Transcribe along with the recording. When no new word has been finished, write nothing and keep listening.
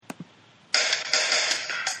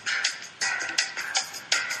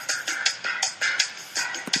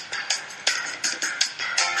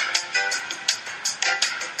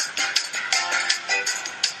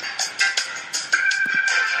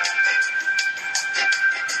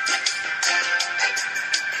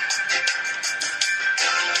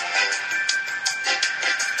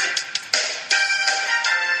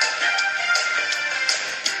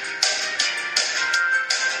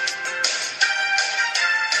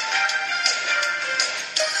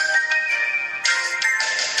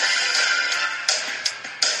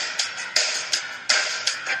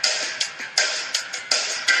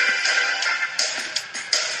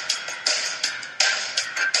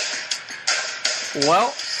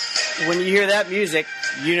Well, when you hear that music,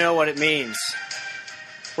 you know what it means.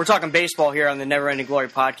 We're talking baseball here on the Never Ending Glory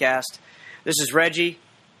podcast. This is Reggie.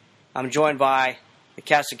 I'm joined by the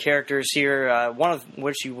cast of characters here, one of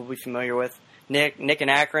which you will be familiar with, Nick in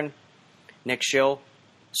Akron, Nick Schill,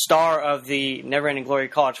 star of the Never Ending Glory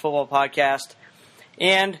College Football podcast.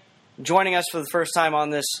 And joining us for the first time on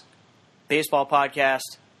this baseball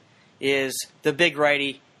podcast is the big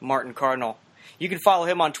righty, Martin Cardinal. You can follow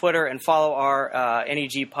him on Twitter and follow our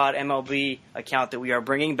NEG Pod MLB account that we are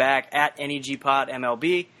bringing back at NEG Pod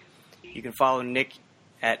MLB. You can follow Nick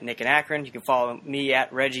at Nick in Akron. You can follow me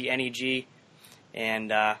at Reggie NEG. And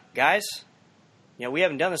guys, we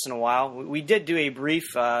haven't done this in a while. We did do a brief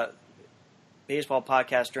baseball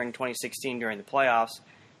podcast during 2016 during the playoffs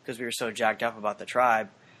because we were so jacked up about the Tribe.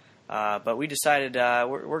 But we decided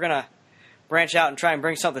we're going to branch out and try and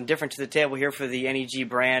bring something different to the table here for the NEG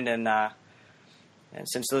brand. And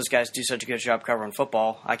since those guys do such a good job covering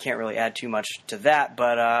football, I can't really add too much to that.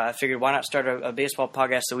 But I figured why not start a baseball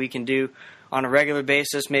podcast that we can do on a regular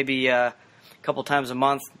basis, maybe a couple times a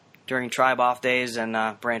month during Tribe off days,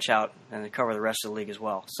 and branch out and cover the rest of the league as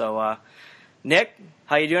well. So, Nick,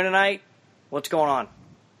 how you doing tonight? What's going on?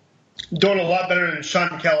 Doing a lot better than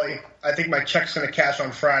Sean Kelly. I think my check's going to cash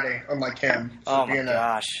on Friday, unlike him. Oh, my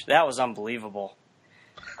gosh. That was unbelievable.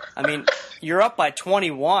 I mean, you're up by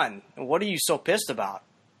 21. What are you so pissed about?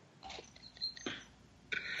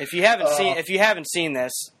 If you haven't seen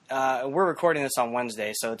this, we're recording this on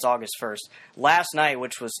Wednesday, so it's August 1st. Last night,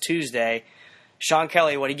 which was Tuesday, Sean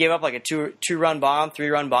Kelly, he gave up like a two-run bomb,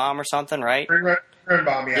 three-run bomb or something, right? Three-run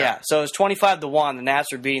bomb, yeah. Yeah, so it was 25-1. The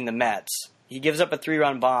Nats were beating the Mets. He gives up a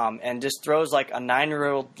three-run bomb and just throws like a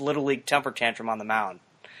 9-year-old Little League temper tantrum on the mound.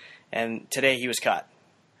 And today he was cut.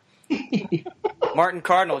 Martin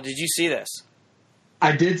Cardinal, did you see this?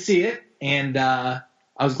 I did see it, and I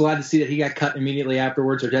was glad to see that he got cut immediately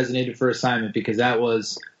afterwards or designated for assignment because that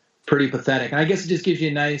was pretty pathetic. And I guess it just gives you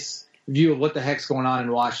a nice view of what the heck's going on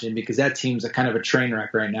in Washington because that team's a kind of a train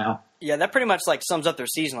wreck right now. Yeah, that pretty much sums up their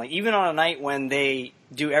season. Like even on a night when they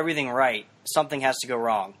do everything right, something has to go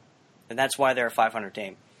wrong, and that's why they're a 500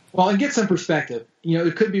 team. Well, and get some perspective.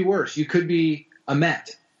 It could be worse. You could be a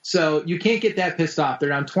Met. So you can't get that pissed off. They're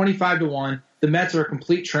down 25-1. The Mets are a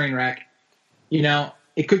complete train wreck.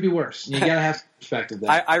 It could be worse. You got to have some perspective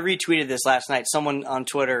there. I retweeted this last night. Someone on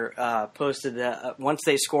Twitter posted that once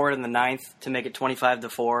they scored in the ninth to make it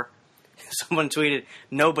 25-4, someone tweeted,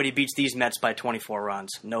 "Nobody beats these Mets by 24 runs.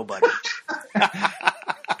 Nobody."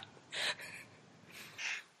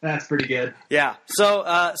 That's pretty good. Yeah. So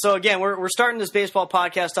again, we're starting this baseball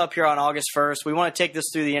podcast up here on August 1st. We want to take this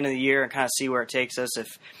through the end of the year and kind of see where it takes us.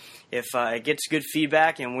 If it gets good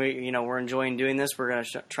feedback and we're enjoying doing this, we're going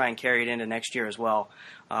to try and carry it into next year as well.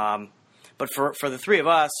 But for the three of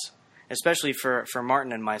us, especially for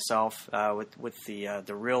Martin and myself, with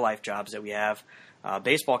the real life jobs that we have,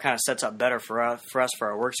 baseball kind of sets up better for us for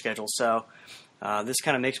our work schedule. So this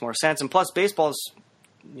kind of makes more sense. And plus, baseball is,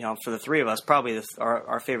 for the three of us, probably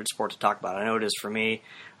our favorite sport to talk about. I know it is for me.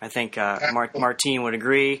 I think Martine would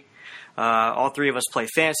agree. All three of us play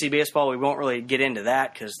fantasy baseball. We won't really get into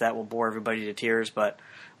that because that will bore everybody to tears. But,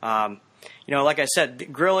 like I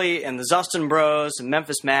said, Grilly and the Zustin Bros, and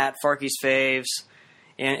Memphis Matt, Farkey's Faves,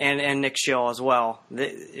 and Nick Schill as well.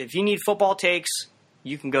 If you need football takes,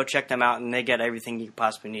 you can go check them out, and they get everything you could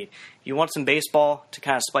possibly need. If you want some baseball to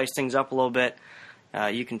kind of spice things up a little bit,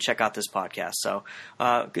 you can check out this podcast. So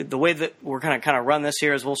the way that we're going to kind of run this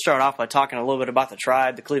here is we'll start off by talking a little bit about the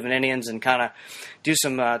Tribe, the Cleveland Indians, and kind of do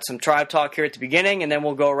some Tribe talk here at the beginning, and then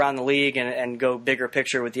we'll go around the league and go bigger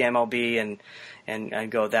picture with the MLB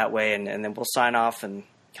and go that way, and then we'll sign off and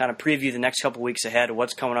kind of preview the next couple weeks ahead of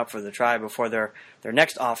what's coming up for the Tribe before their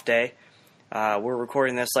next off day. We're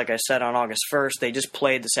recording this, like I said, on August 1st. They just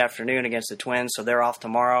played this afternoon against the Twins, so they're off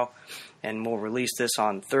tomorrow, and we'll release this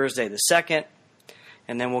on Thursday the 2nd.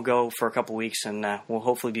 And then we'll go for a couple weeks, and we'll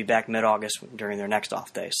hopefully be back mid-August during their next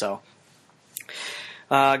off day. So,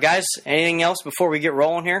 guys, anything else before we get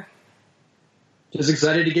rolling here? Just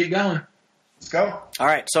excited to get going. Let's go. All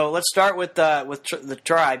right, so let's start with the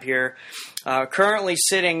Tribe here. Currently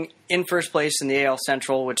sitting in first place in the AL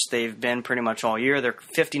Central, which they've been pretty much all year. They're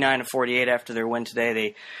 59-48 after their win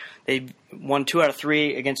today. They won 2 out of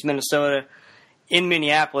 3 against Minnesota in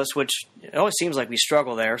Minneapolis, which it always seems like we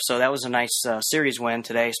struggle there. So that was a nice series win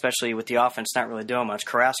today, especially with the offense not really doing much.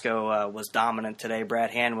 Carrasco was dominant today.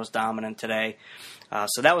 Brad Hand was dominant today.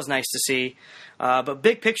 So that was nice to see. But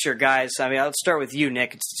big picture, guys, let's start with you,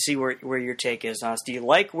 Nick, to see where your take is on this. Do you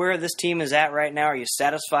like where this team is at right now? Are you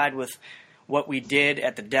satisfied with what we did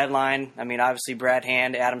at the deadline. I mean, obviously Brad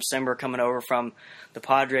Hand, Adam Simber coming over from the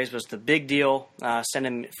Padres was the big deal,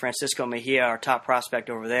 sending Francisco Mejia, our top prospect,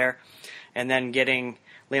 over there, and then getting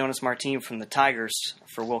Leonis Martin from the Tigers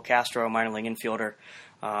for Will Castro, a minor league infielder.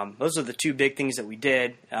 Those are the two big things that we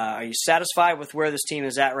did. Are you satisfied with where this team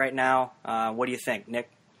is at right now? What do you think,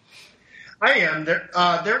 Nick? I am.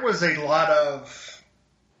 There was a lot of,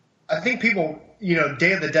 I think people,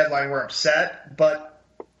 day of the deadline were upset, but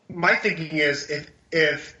my thinking is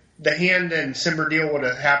if the Hand and Simber deal would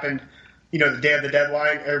have happened, the day of the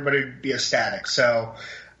deadline, everybody would be ecstatic. So,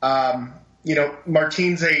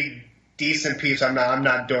 Martin's a decent piece. I'm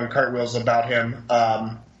not doing cartwheels about him.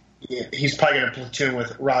 He's probably going to platoon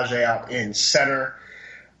with Rajai out in center.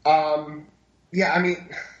 Everyone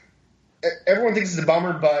thinks it's a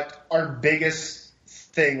bummer, but our biggest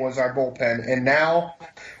thing was our bullpen. And now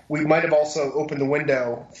we might have also opened the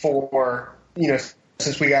window for,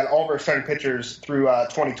 since we got all of our starting pitchers through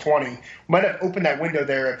 2020, we might have opened that window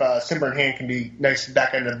there if Simber and Hand can be nice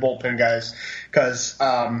back end of the bullpen guys. Because,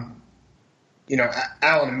 Allen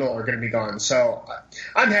and Miller are going to be gone. So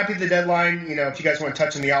I'm happy with the deadline. If you guys want to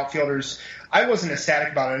touch on the outfielders, I wasn't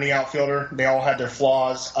ecstatic about any outfielder. They all had their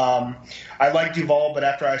flaws. I like Duvall, but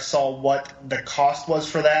after I saw what the cost was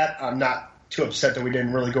for that, I'm not too upset that we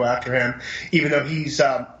didn't really go after him, even though he's,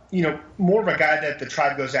 more of a guy that the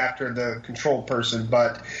Tribe goes after the controlled person.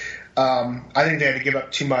 But I think they had to give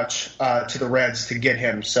up too much to the Reds to get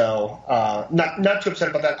him. So not too upset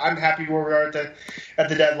about that. I'm happy where we are at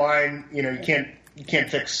the deadline. You can't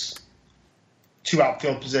fix two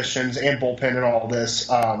outfield positions and bullpen and all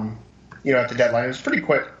this. At the deadline, it was a pretty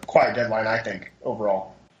quiet deadline, I think,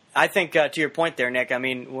 overall. I think to your point there, Nick. I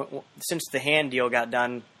mean, since the Hand deal got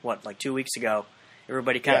done, like 2 weeks ago,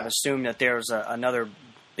 everybody kind of assumed that there was another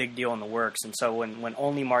big deal in the works, and so when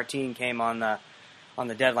only Martin came on the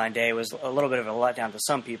deadline day, it was a little bit of a letdown to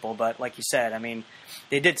some people. But like you said, I mean,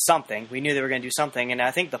 they did something. We knew they were going to do something, and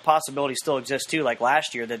I think the possibility still exists too. Like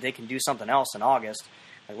last year, that they can do something else in August.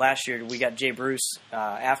 Like last year, we got Jay Bruce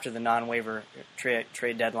after the non-waiver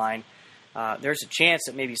trade deadline. There's a chance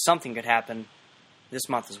that maybe something could happen this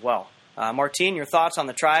month as well. Martin, your thoughts on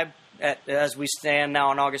the Tribe as we stand now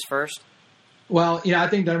on August 1st? Well, I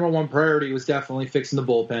think the number one priority was definitely fixing the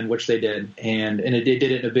bullpen, which they did, and they did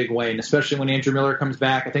it in a big way. And especially when Andrew Miller comes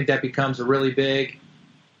back, I think that becomes a really big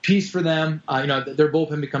piece for them. Their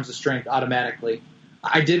bullpen becomes a strength automatically.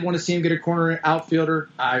 I did want to see him get a corner outfielder.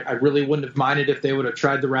 I really wouldn't have minded if they would have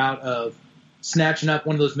tried the route of snatching up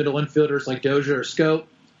one of those middle infielders like Dozier or Scope,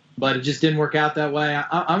 but it just didn't work out that way.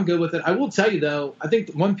 I'm good with it. I will tell you, though, I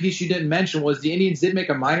think one piece you didn't mention was the Indians did make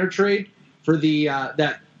a minor trade for the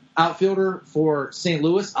that outfielder for St.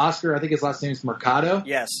 Louis, Oscar. I think his last name is Mercado.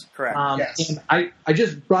 Yes, correct. Yes. And I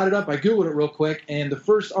just brought it up. I Googled it real quick, and the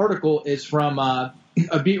first article is from a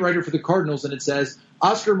beat writer for the Cardinals, and it says,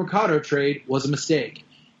 Oscar Mercado trade was a mistake.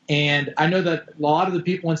 And I know that a lot of the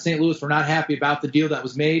people in St. Louis were not happy about the deal that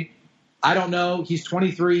was made. I don't know. He's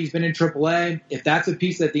 23. He's been in AAA. If that's a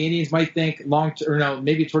piece that the Indians might think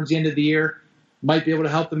maybe towards the end of the year, might be able to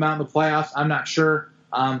help them out in the playoffs, I'm not sure.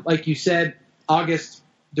 Like you said, August,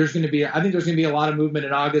 I think there's going to be a lot of movement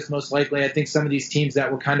in August, most likely. I think some of these teams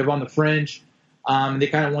that were kind of on the fringe, they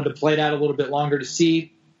kind of wanted to play it out a little bit longer to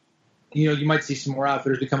see. You might see some more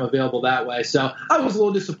outfitters become available that way. So I was a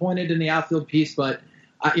little disappointed in the outfield piece, but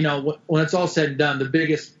when it's all said and done, the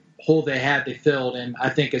biggest hole they had, they filled. And I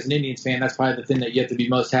think as an Indians fan, that's probably the thing that you have to be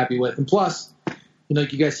most happy with. And plus,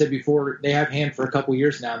 like you guys said before, they have Hand for a couple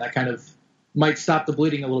years now, and that kind of might stop the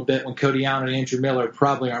bleeding a little bit when Cody Allen and Andrew Miller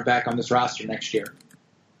probably aren't back on this roster next year.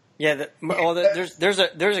 Yeah, there's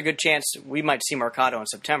a good chance we might see Mercado in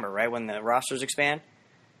September, right, when the rosters expand?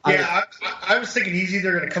 Yeah, I was thinking he's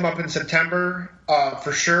either going to come up in September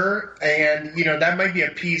for sure, and that might be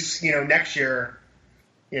a piece next year.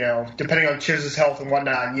 Depending on Chiz's health and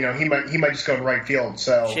whatnot, he might just go to right field.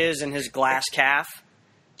 So Chiz and his glass calf.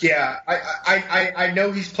 Yeah, I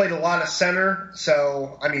know he's played a lot of center,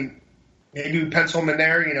 so I mean maybe we pencil him in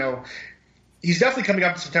there. He's definitely coming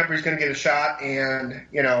up in September. He's going to get a shot, and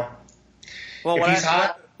if he's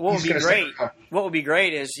hot, what he's going to stay around. What would be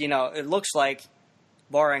great is it looks like,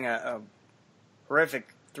 barring a horrific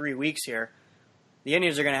 3 weeks here, the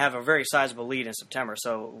Indians are going to have a very sizable lead in September.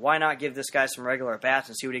 So why not give this guy some regular at-bats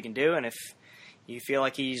and see what he can do? And if you feel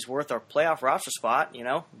like he's worth a playoff roster spot,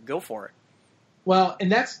 go for it. Well,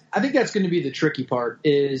 and I think that's going to be the tricky part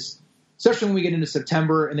is, especially when we get into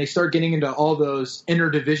September and they start getting into all those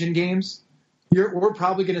inter-division games, we're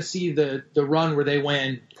probably going to see the run where they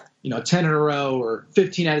win, 10 in a row or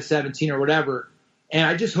 15 out of 17 or whatever. And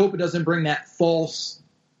I just hope it doesn't bring that false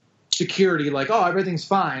security, like, oh, everything's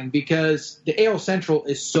fine, because the AL Central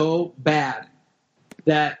is so bad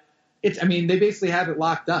that they basically have it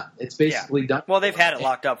locked up. It's basically done. Well, they've had it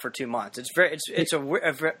locked up for 2 months. It's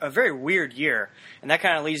a very weird year, and that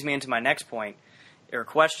kind of leads me into my next point or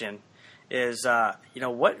question is,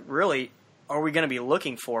 what really are we going to be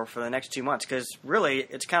looking for the next 2 months? Because really,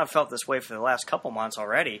 it's kind of felt this way for the last couple months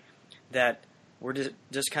already, that we're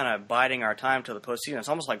just kind of biding our time till the postseason. It's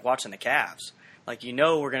almost like watching the Cavs. Like,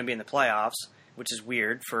 we're going to be in the playoffs, which is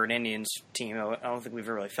weird for an Indians team. I don't think we've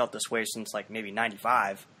ever really felt this way since, like, maybe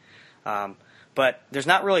 95. But there's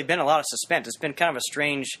not really been a lot of suspense. It's been kind of a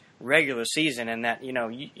strange regular season in that,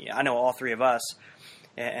 I know all three of us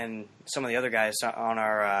and some of the other guys on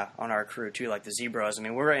our crew too, like the Zebras. I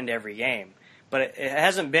mean, we're into every game. But it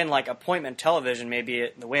hasn't been like appointment television maybe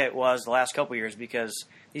the way it was the last couple of years, because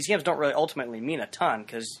these games don't really ultimately mean a ton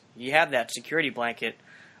because you have that security blanket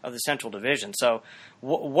of the Central Division. So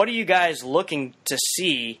what are you guys looking to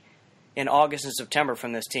see in August and September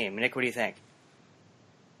from this team? Nick, what do you think?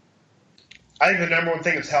 I think the number one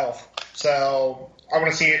thing is health. So I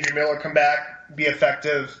want to see Andrew Miller come back, be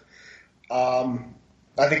effective.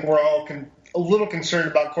 I think we're all a little concerned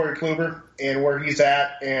about Corey Kluber and where he's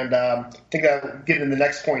at, and I think I'll get into the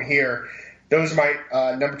next point here. Those are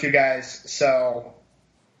my number two guys. So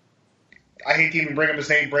I hate to even bring up his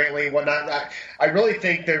name, Brantley, whatnot. I really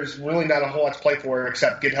think there's really not a whole lot to play for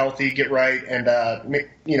except get healthy, get right, and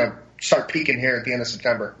start peaking here at the end of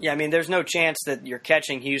September. Yeah, I mean, there's no chance that you're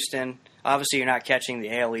catching Houston. Obviously, you're not catching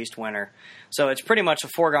the AL East winner. So it's pretty much a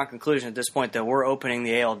foregone conclusion at this point that we're opening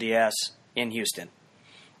the ALDS in Houston.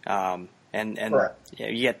 And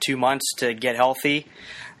you get 2 months to get healthy.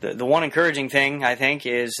 The one encouraging thing, I think,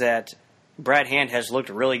 is that Brad Hand has looked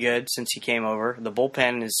really good since he came over. The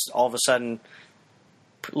bullpen is all of a sudden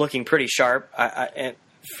looking pretty sharp.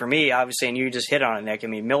 For me, obviously, and you just hit on it, Nick, I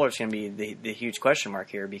mean, Miller's going to be the huge question mark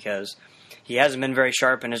here because he hasn't been very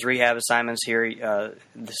sharp in his rehab assignments here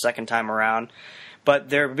the second time around. But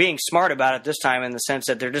they're being smart about it this time in the sense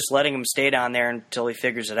that they're just letting him stay down there until he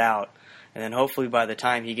figures it out. And then hopefully by the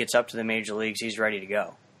time he gets up to the major leagues, he's ready to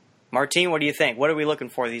go. Martine, what do you think? What are we looking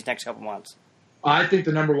for these next couple months? I think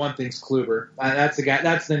the number one thing's Kluber. That's the guy.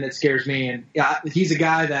 That's the thing that scares me. And he's a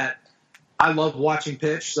guy that I love watching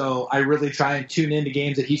pitch, so I really try and tune into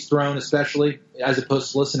games that he's thrown, especially as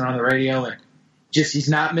opposed to listening on the radio. And just he's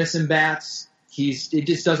not missing bats. It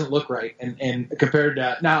just doesn't look right. And compared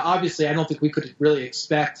to now, obviously, I don't think we could really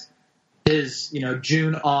expect his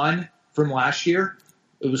June on from last year.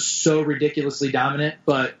 It was so ridiculously dominant,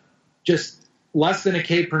 but just less than a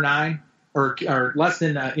K per nine or less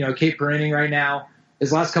than a K per inning right now.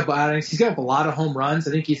 His last couple outings, he's got up a lot of home runs.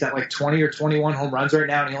 I think he's at like 20 or 21 home runs right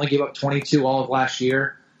now, and he only gave up 22 all of last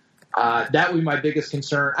year. That would be my biggest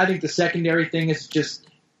concern. I think the secondary thing is just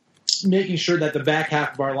making sure that the back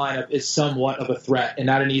half of our lineup is somewhat of a threat and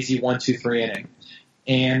not an easy 1-2-3 inning.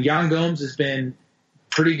 And Yan Gomes has been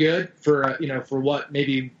pretty good for what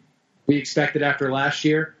maybe we expected after last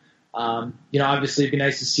year. Obviously it'd be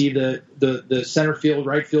nice to see the center field,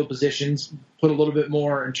 right field positions put a little bit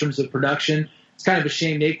more in terms of production. It's kind of a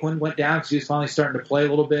shame Naquin went down because he was finally starting to play a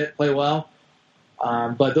little bit, play well.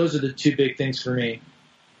 But those are the two big things for me.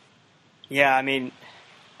 Yeah, I mean,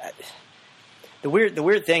 the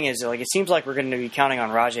weird thing is, like, it seems like we're going to be counting on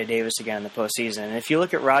Rajai Davis again in the postseason. And if you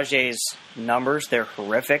look at Rajai's numbers, they're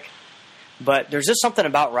horrific. But there's just something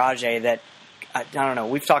about Rajai that, I don't know,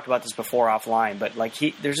 we've talked about this before offline, but like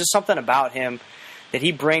there's just something about him that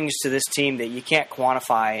he brings to this team that you can't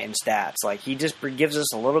quantify in stats. Like, he just gives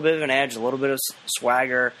us a little bit of an edge, a little bit of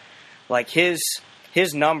swagger. Like, his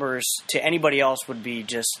numbers to anybody else would be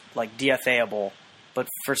just like DFA-able, but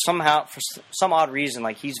for some odd reason,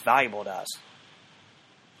 like, he's valuable to us.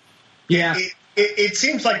 Yeah, it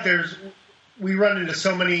seems like we run into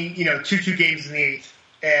so many 2-2 games in the eighth,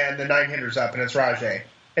 and the 9-hitter's up, and it's Rajai.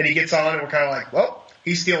 And he gets on, and we're kind of like, well,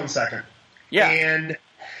 he's stealing second. Yeah. And,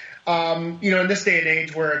 in this day and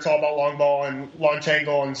age where it's all about long ball and launch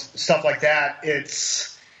angle and stuff like that,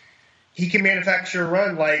 he can manufacture a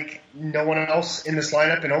run like no one else in this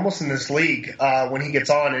lineup and almost in this league when he gets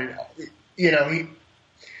on. And,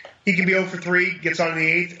 he can be 0 for 3, gets on in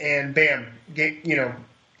the eighth, and bam,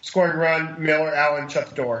 scoring run, Miller, Allen, shut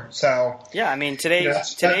the door. So yeah, I mean,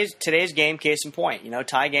 today's game, case in point,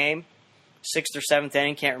 tie game. 6th or 7th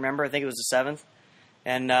inning, can't remember. I think it was the 7th.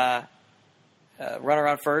 And run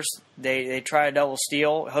around first. They try a double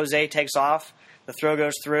steal. Jose takes off. The throw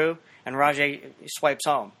goes through, and Rajai swipes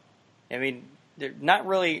home. I mean, not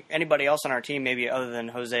really anybody else on our team, maybe other than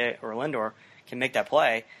Jose or Lindor, can make that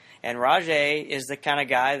play. And Rajai is the kind of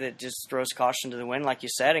guy that just throws caution to the wind, like you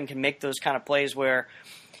said, and can make those kind of plays where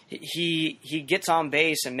he gets on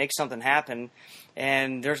base and makes something happen,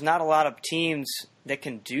 and there's not a lot of teams that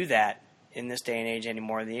can do that in this day and age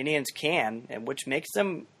anymore. The Indians can, and which makes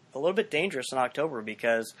them a little bit dangerous in October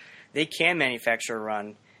because they can manufacture a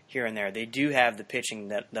run here and there. They do have the pitching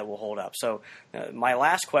that will hold up. So my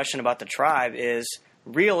last question about the Tribe is,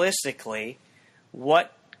 realistically,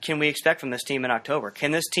 what can we expect from this team in October?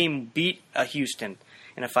 Can this team beat a Houston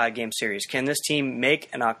in a 5-game series? Can this team make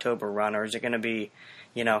an October run, or is it going to be,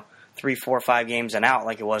 3, 4, 5 games and out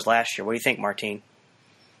like it was last year? What do you think, Martine?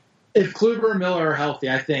 If Kluber and Miller are healthy,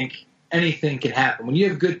 I think anything can happen. When you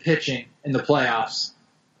have good pitching in the playoffs,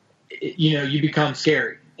 you become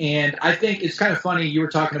scary. And I think it's kind of funny you were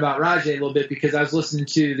talking about Rajai a little bit, because I was listening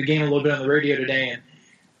to the game a little bit on the radio today, and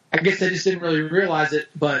I guess I just didn't really realize it,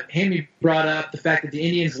 but Hammy brought up the fact that the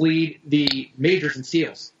Indians lead the majors in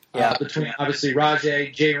steals. Between, obviously,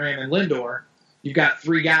 Rajai, J-Ram, and Lindor. You've got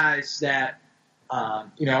 3 guys that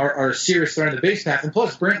are a serious threat on the base path. And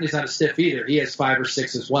plus, Brantley's not a stiff either. He has 5 or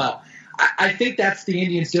 6 as well. I think that's the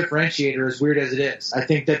Indians' differentiator, as weird as it is. I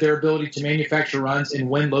think that their ability to manufacture runs and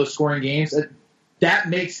win low-scoring games, that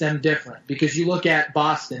makes them different. Because you look at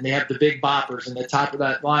Boston, they have the big boppers, and the top of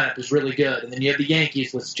that lineup is really good. And then you have the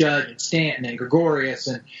Yankees with Judge and Stanton and Gregorius,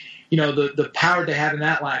 and the power they have in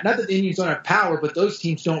that line. Not that the Indians don't have power, but those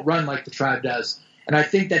teams don't run like the Tribe does. And I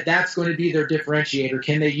think that that's going to be their differentiator.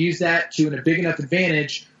 Can they use that to a big enough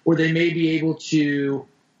advantage where they may be able to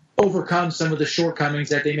overcome some of the shortcomings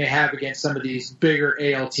that they may have against some of these bigger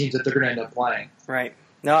AL teams that they're going to end up playing? Right.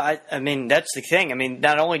 No, I mean, that's the thing. I mean,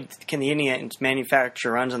 not only can the Indians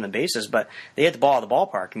manufacture runs on the bases, but they hit the ball at the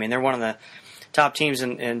ballpark. I mean, they're one of the top teams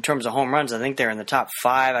in terms of home runs. I think they're in the top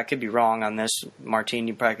 5. I could be wrong on this. Martine,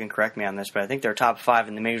 you probably can correct me on this, but I think they're top 5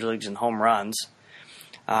 in the major leagues in home runs.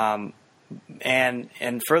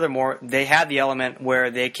 And furthermore, they have the element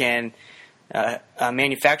where they can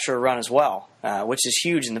manufacture a run as well, which is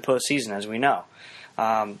huge in the postseason, as we know.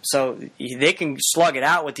 So they can slug it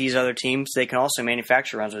out with these other teams. They can also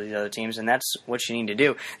manufacture runs with these other teams, and that's what you need to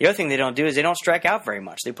do. The other thing they don't do is they don't strike out very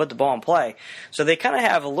much. They put the ball in play. So they kind of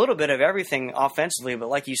have a little bit of everything offensively, but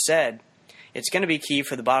like you said, it's going to be key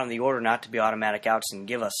for the bottom of the order not to be automatic outs and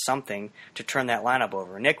give us something to turn that lineup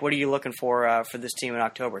over. Nick, what are you looking for this team in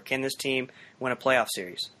October? Can this team win a playoff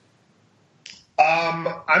series? I'm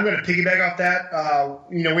going to piggyback off that.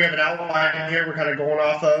 We have an outline here we're kind of going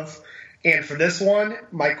off of. And for this one,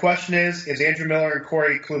 my question is Andrew Miller and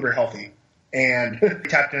Corey Kluber healthy? And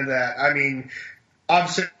tapped into that. I mean,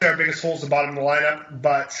 obviously our biggest hole is the bottom of the lineup,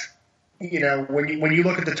 but when you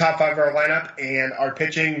look at the top 5 of our lineup and our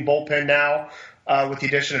pitching bullpen now with the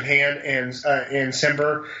addition of Hand and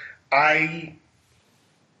Simber, I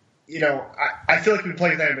feel like we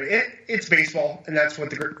play with anybody. It's baseball, and that's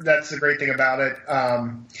the great thing about it.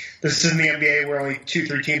 This isn't the NBA where only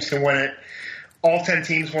 2-3 teams can win it. All 10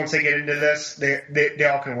 teams, once they get into this, they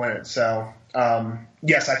all can win it. So,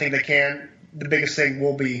 yes, I think they can. The biggest thing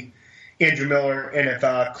will be Andrew Miller, and if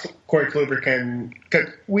Corey Kluber can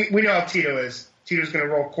 – we know how Tito is. Tito's going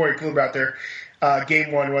to roll Corey Kluber out there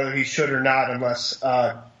game 1, whether he should or not, unless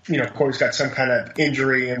Corey's got some kind of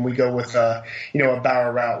injury and we go with a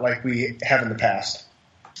Bauer route like we have in the past.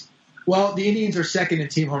 Well, the Indians are second in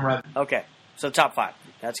team home run. Okay, so top 5.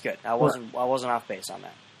 That's good. I wasn't off base on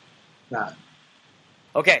that. No.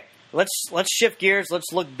 Okay, let's shift gears.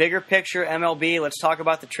 Let's look bigger picture MLB. Let's talk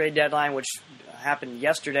about the trade deadline, which happened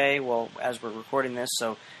yesterday. Well, as we're recording this,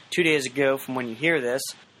 so 2 days ago from when you hear this.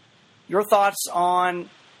 Your thoughts on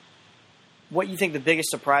what you think the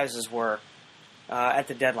biggest surprises were at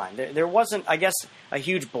the deadline? There wasn't, I guess, a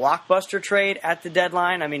huge blockbuster trade at the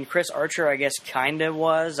deadline. I mean, Chris Archer, I guess, kind of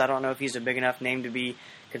was. I don't know if he's a big enough name to be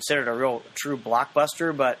considered a real true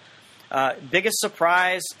blockbuster, but biggest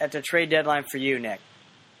surprise at the trade deadline for you, Nick?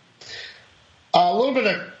 A little bit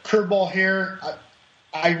of curveball here.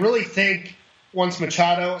 I really think once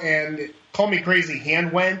Machado and, call me crazy,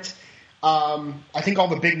 Hand went, I think all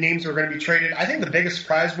the big names were going to be traded. I think the biggest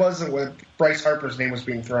surprise was that when Bryce Harper's name was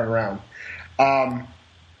being thrown around.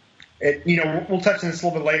 We'll touch on this a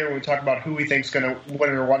little bit later when we talk about who we think is going to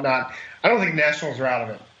win it or whatnot. I don't think Nationals are out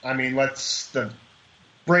of it. I mean, the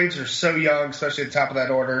Braves are so young, especially at the top of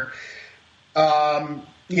that order.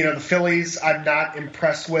 The Phillies I'm not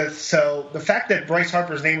impressed with. So the fact that Bryce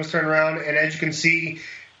Harper's name was thrown around, and as you can see,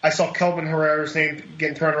 I saw Kelvin Herrera's name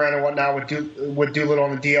getting thrown around and whatnot with Doolittle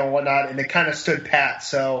on the deal and whatnot, and they kind of stood pat.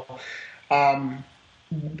 So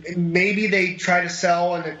maybe they try to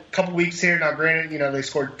sell in a couple weeks here. Now, granted, they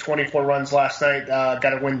scored 24 runs last night,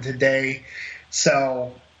 got a win today.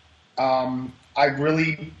 So I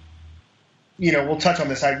really, we'll touch on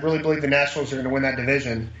this. I really believe the Nationals are going to win that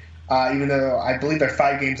division. even though I believe they're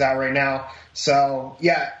 5 games out right now. So,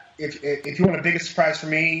 yeah, if you want a biggest surprise for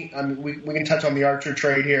me, I mean, we can touch on the Archer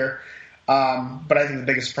trade here. But I think the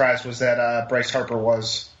biggest surprise was that Bryce Harper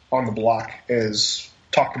was on the block, as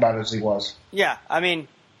talked about as he was. Yeah, I mean,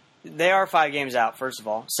 they are 5 games out, first of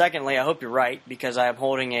all. Secondly, I hope you're right, because I am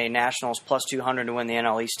holding a Nationals plus 200 to win the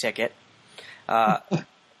NL East ticket.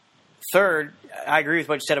 Third, I agree with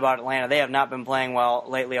what you said about Atlanta. They have not been playing well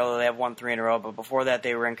lately, although they have won 3 in a row. But before that,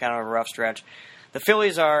 they were in kind of a rough stretch. The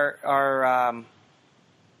Phillies are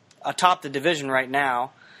atop the division right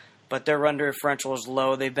now, but their run differential is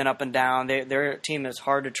low. They've been up and down. Their team is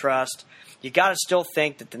hard to trust. You got to still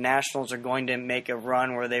think that the Nationals are going to make a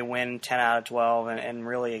run where they win 10 out of 12 and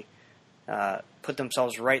really put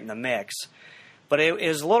themselves right in the mix. But it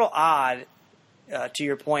was a little odd, to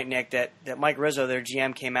your point, Nick, that Mike Rizzo, their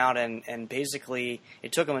GM, came out and basically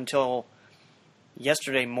it took him until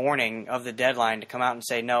yesterday morning of the deadline to come out and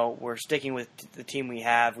say, no, we're sticking with the team we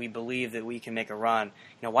have. We believe that we can make a run.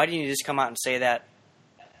 Why didn't you just come out and say that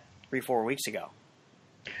 3-4 weeks ago?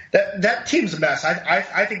 That team's a mess.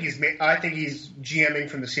 I think he's GMing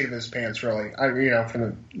from the seat of his pants. Really,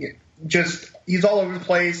 he's all over the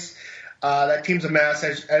place. That team's a mess.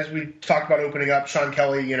 As we talked about opening up, Sean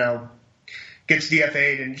Kelly, gets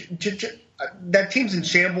DFA'd, and that team's in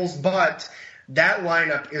shambles. But that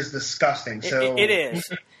lineup is disgusting. So it is.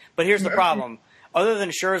 But here's the problem: other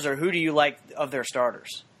than Scherzer, who do you like of their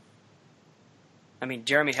starters? I mean,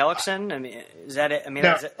 Jeremy Hellickson. I mean, is that it? I mean,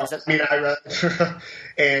 and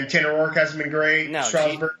Tanner Roark hasn't been great. No,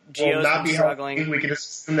 Strasburg will not be struggling. We can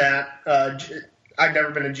assume that. I've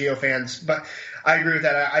never been a Gio fan, but I agree with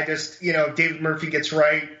that. I just, David Murphy gets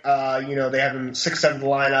right. They have him 6th, 7th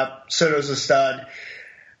lineup. Soto's a stud.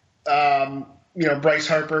 Bryce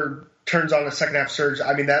Harper turns on a second half surge.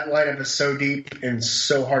 I mean, that lineup is so deep and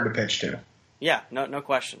so hard to pitch to. Yeah, no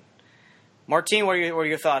question. Martine, what are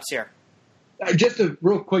your thoughts here? Just to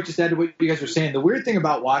real quick, just add to what you guys were saying. The weird thing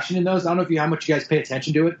about Washington, though, is I don't know how much you guys pay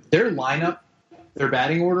attention to it. Their lineup, their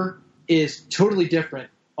batting order, is totally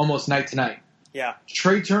different almost night to night. Yeah.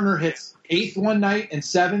 Trey Turner hits 8th one night and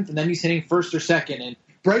 7th, and then he's hitting 1st or 2nd. And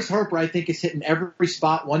Bryce Harper, I think, is hitting every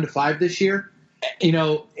spot 1 to 5 this year.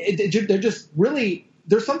 They're just really –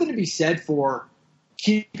 there's something to be said for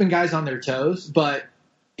keeping guys on their toes, but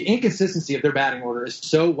the inconsistency of their batting order is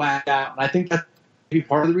so whacked out. And I think that's be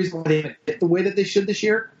part of the reason why they haven't hit the way that they should this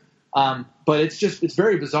year. But it's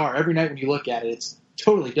very bizarre. Every night when you look at it, it's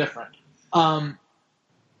totally different.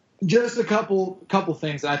 Just a couple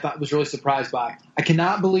things that I thought was really surprised by. I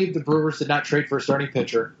cannot believe the Brewers did not trade for a starting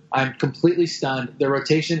pitcher. I'm completely stunned. Their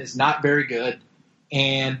rotation is not very good.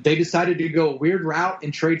 And they decided to go a weird route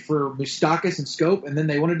and trade for Moustakas and Scope, and then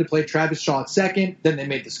they wanted to play Travis Shaw at second. Then they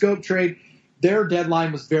made the Scope trade. Their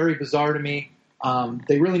deadline was very bizarre to me.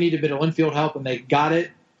 They really needed a bit of infield help, and they got it,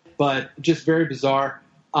 but just very bizarre.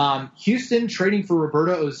 Houston trading for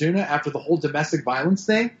Roberto Ozuna after the whole domestic violence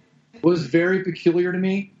thing was very peculiar to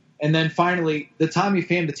me. And then finally, the Tommy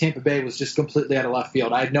Pham to Tampa Bay was just completely out of left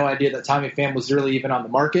field. I had no idea that Tommy Pham was really even on the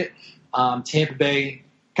market. Tampa Bay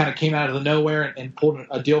kind of came out of the nowhere and pulled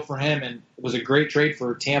a deal for him, and it was a great trade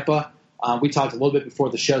for Tampa. We talked a little bit before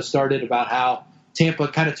the show started about how Tampa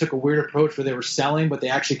kind of took a weird approach where they were selling, but they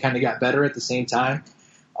actually kind of got better at the same time.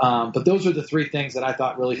 But those are the 3 things that I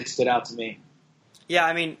thought really stood out to me. Yeah,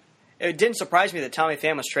 I mean, it didn't surprise me that Tommy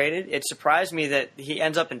Pham was traded. It surprised me that he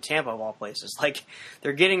ends up in Tampa of all places. Like,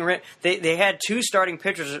 they're getting rid. They had 2 starting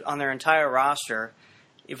pitchers on their entire roster,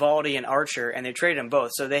 Eovaldi and Archer, and they traded them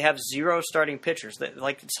both. So they have 0 starting pitchers.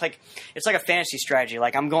 It's like a fantasy strategy.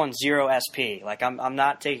 Like, I'm going 0 SP. Like, I'm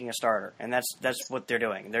not taking a starter, and that's what they're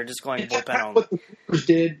doing. They're just going bullpen only. What the Brewers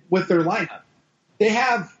did with their lineup. They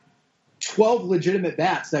have 12 legitimate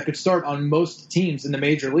bats that could start on most teams in the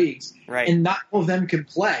major leagues, right, and not all of them can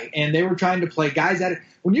play. And they were trying to play guys out of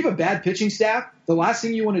 – when you have a bad pitching staff, the last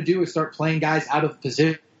thing you want to do is start playing guys out of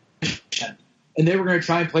position. And they were going to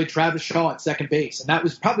try and play Travis Shaw at second base, and that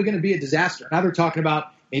was probably going to be a disaster. Now they're talking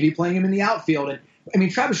about maybe playing him in the outfield. And I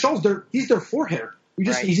mean, Travis Shaw's he's their 4-hitter.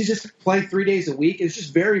 He's just play 3 days a week. It's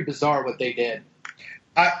just very bizarre what they did.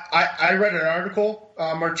 I read an article,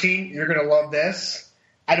 Martine. You're going to love this.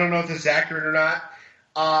 I don't know if this is accurate or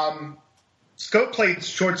not. Scope played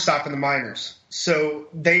shortstop in the minors, so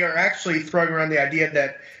they are actually throwing around the idea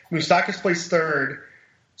that Moustakas plays third,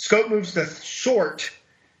 Scope moves to short,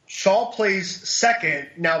 Shaw plays second.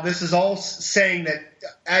 Now, this is all saying that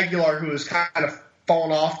Aguilar, who has kind of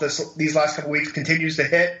fallen off these last couple weeks, continues to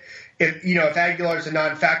hit. If Aguilar is a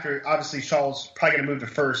non-factor, obviously Shaw's probably going to move to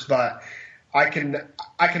first, but I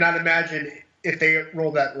cannot imagine if they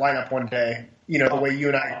roll that lineup one day. The way you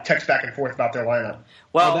and I text back and forth about their lineup.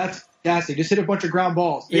 Well, that's fantastic. Just hit a bunch of ground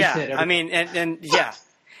balls. Yeah, I mean, and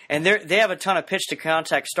they have a ton of pitch to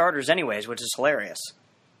contact starters anyways, which is hilarious.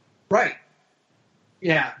 Right.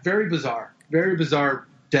 Yeah, very bizarre. Very bizarre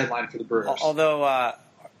deadline for the Brewers. Although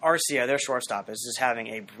Arcia, their shortstop, is just having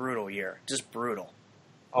a brutal year. Just brutal.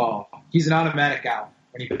 Oh, he's an automatic out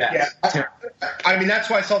when he bats. Yeah, I mean, that's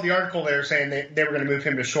why I saw the article there saying they were going to move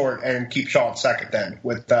him to short and keep Shaw at second then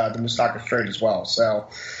with the Moustakas trade as well. So,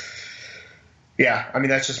 yeah, I mean,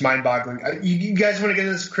 that's just mind-boggling. You guys want to get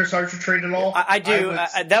into this Chris Archer trade at all? I do.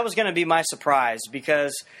 That was going to be my surprise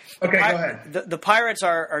because okay, go ahead. The Pirates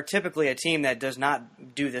are typically a team that does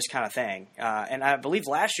not do this kind of thing. And I believe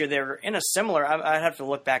last year they were in a similar – I'd have to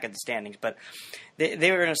look back at the standings, but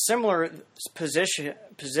they were in a similar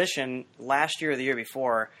position last year or the year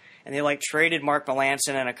before, and they traded Mark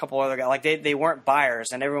Melancon and a couple other guys. They weren't buyers,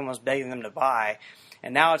 and everyone was begging them to buy.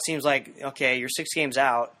 And now it seems like, okay, you're 6 games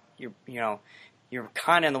out. You're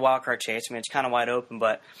kind of in the wild card chase. I mean, it's kind of wide open,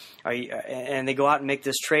 but and they go out and make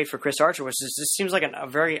this trade for Chris Archer, which just seems like a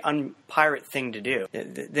very un-Pirate thing to do.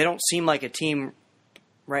 They don't seem like a team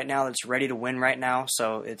right now that's ready to win right now,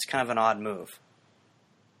 so it's kind of an odd move.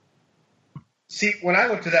 See, when I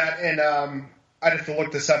looked at that, and I'd have to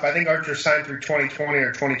look this up, I think Archer signed through 2020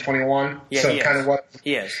 or 2021, yeah, so kind of what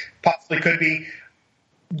he is. Possibly could be.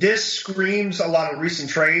 This screams a lot of recent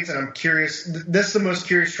trades, and I'm curious. This is the most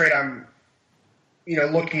curious trade I'm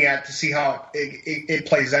looking at to see how it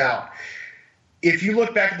plays out. If you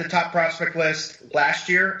look back at the top prospect list last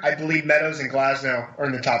year, I believe Meadows and Glasnow are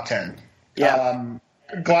in the top 10. Yeah.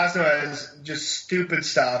 Glasnow has just stupid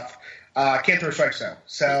stuff. Can't throw strikes though.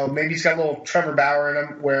 So maybe he's got a little Trevor Bauer in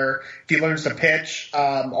him where if he learns to pitch,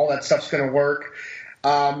 all that stuff's going to work.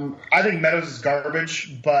 I think Meadows is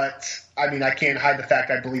garbage, but I mean, I can't hide the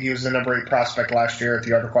fact I believe he was the number 8 prospect last year at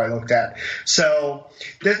the article I looked at. So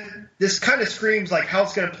this kind of screams like how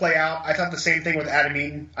it's going to play out. I thought the same thing with Adam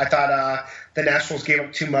Eaton. I thought the Nationals gave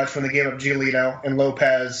up too much when they gave up Giolito and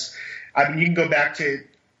Lopez. I mean, you can go back to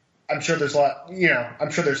I'm sure there's a lot,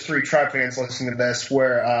 I'm sure there's 3 Tribe fans listening to this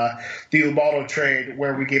where the Ubaldo trade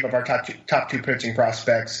where we gave up our top two pitching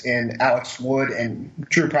prospects in Alex Wood and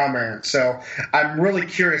Drew Pomeranz. So I'm really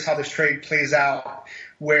curious how this trade plays out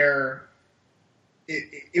where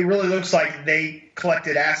it really looks like they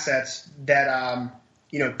collected assets that,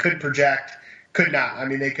 could project, could not. I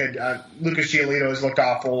mean, they could, Lucas Giolito has looked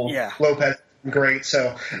awful. Yeah. Lopez, great.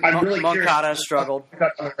 So I'm really curious. Moncada struggled.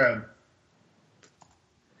 On the road.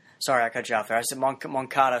 Sorry, I cut you off there. I said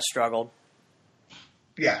Moncada struggled.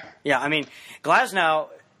 Yeah. Yeah, I mean, Glasnow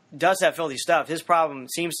does have filthy stuff. His problem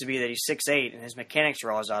seems to be that he's 6'8", and his mechanics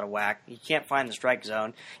are always out of whack. He can't find the strike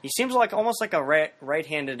zone. He seems almost like a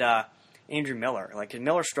right-handed Andrew Miller.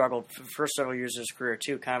 Miller struggled for the first several years of his career,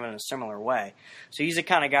 too, kind of in a similar way. So he's the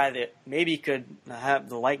kind of guy that maybe could have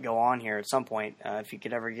the light go on here at some point if he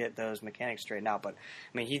could ever get those mechanics straightened out. But,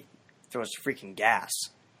 I mean, he throws freaking gas.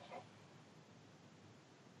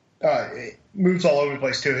 It moves all over the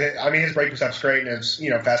place too. I mean, his breaking stuff's great, and his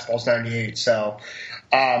fastball's 98. So,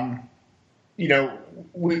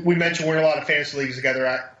 we mentioned we're in a lot of fantasy leagues together.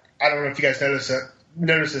 I don't know if you guys noticed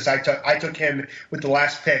this. I took him with the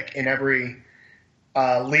last pick in every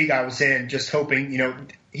league I was in, just hoping.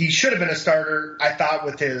 He should have been a starter. I thought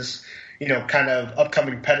with his kind of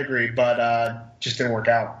upcoming pedigree, but just didn't work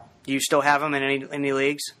out. Do you still have him in any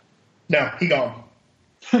leagues? No, he gone.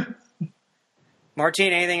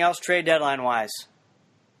 Martine, anything else trade deadline-wise?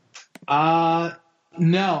 No.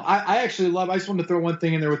 I actually I just wanted to throw one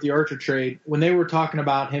thing in there with the Archer trade. When they were talking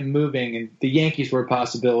about him moving and the Yankees were a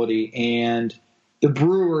possibility and the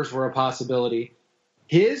Brewers were a possibility,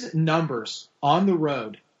 his numbers on the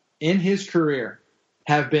road in his career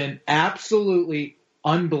have been absolutely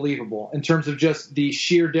unbelievable in terms of just the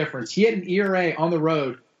sheer difference. He had an ERA on the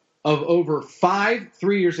road of over 5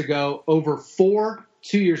 3 years ago, over 4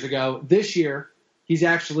 2 years ago. This year, he's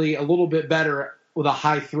actually a little bit better with a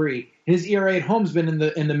high 3. His ERA at home's been in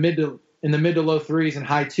the mid to low 3s and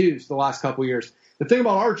high 2s the last couple of years. The thing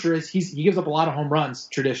about Archer is he gives up a lot of home runs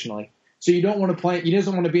traditionally, so you don't want to play. He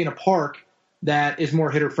doesn't want to be in a park that is more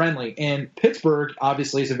hitter friendly. And Pittsburgh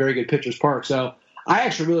obviously is a very good pitcher's park. So I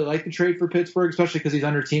actually really like the trade for Pittsburgh, especially because he's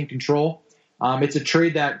under team control. It's a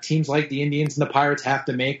trade that teams like the Indians and the Pirates have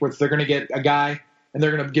to make, where if they're going to get a guy and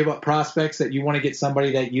they're going to give up prospects, that you want to get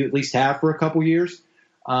somebody that you at least have for a couple years.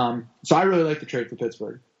 So I really like the trade for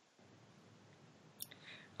Pittsburgh.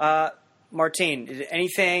 Martine, did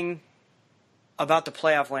anything about the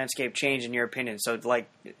playoff landscape change in your opinion? So,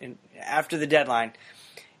 after the deadline,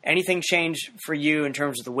 anything change for you in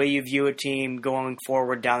terms of the way you view a team going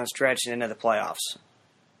forward down the stretch and into the playoffs?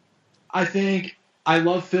 I think I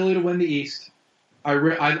love Philly to win the East. I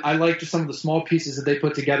like just some of the small pieces that they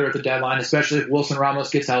put together at the deadline, especially if Wilson Ramos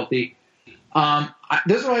gets healthy.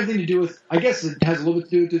 Doesn't have anything to do with, I guess it has a little bit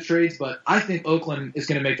to do with the trades, but I think Oakland is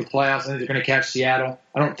going to make the playoffs. I think they're going to catch Seattle.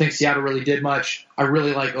 I don't think Seattle really did much. I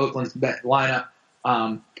really like Oakland's lineup.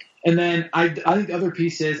 And then I think the other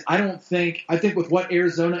piece is I think with what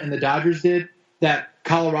Arizona and the Dodgers did, that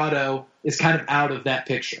Colorado is kind of out of that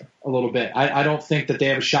picture a little bit. I don't think that they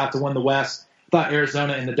have a shot to win the West. I thought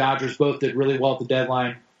Arizona and the Dodgers both did really well at the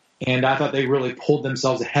deadline, and I thought they really pulled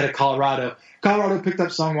themselves ahead of Colorado. Colorado picked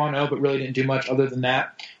up Song Won-Oh, but really didn't do much other than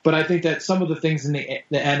that. But I think that some of the things in the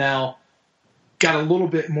NL got a little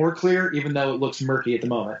bit more clear, even though it looks murky at the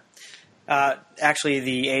moment. Actually,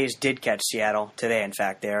 the A's did catch Seattle today. In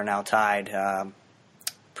fact, they are now tied.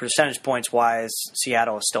 Percentage points wise,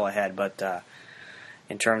 Seattle is still ahead, but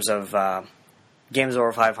in terms of games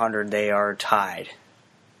over 500, they are tied.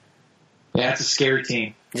 Yeah, that's a scary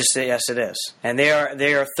team. Yes, it is, and they are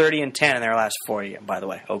 30-10 in their last 40. By the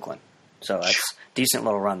way, Oakland. So that's a decent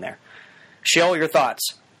little run there. Shill, your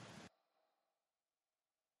thoughts?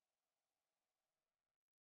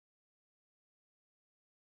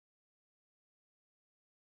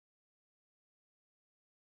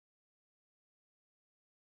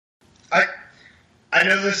 I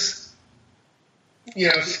know this,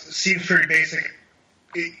 seems pretty basic.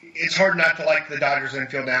 It's hard not to like the Dodgers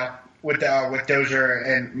infield now with Dozier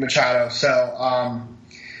and Machado. So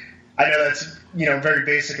I know that's very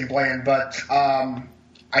basic and bland, but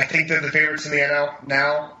I think they're the favorites in the NL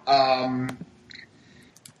now.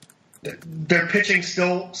 Their pitching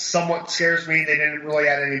still somewhat scares me. They didn't really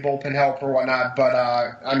add any bullpen help or whatnot, but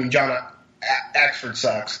John Axford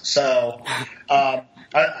sucks. So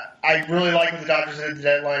I really like what the Dodgers did at the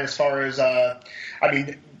deadline as far as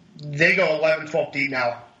they go 11-12 deep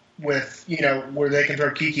now with where they can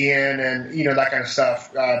throw Kiki in and that kind of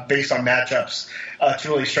stuff based on matchups to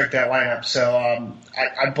really strike that lineup. So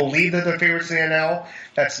I believe that they're favorites in the NL.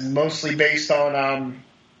 That's mostly based on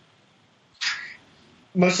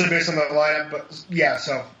the lineup. But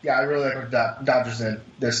I really like what the Dodgers did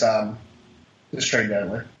this trade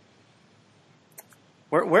deadline.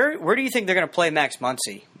 Where do you think they're going to play Max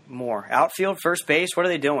Muncy more? Outfield, first base? What are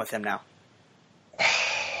they doing with him now?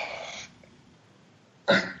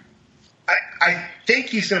 I think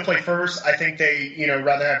he's going to play first. I think they,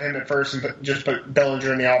 rather have him at first and just put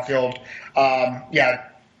Bellinger in the outfield. I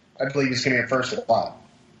believe he's going to be at first a lot.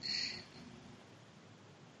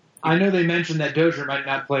 I know they mentioned that Dozier might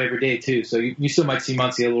not play every day too, so you still might see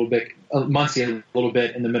Muncy a little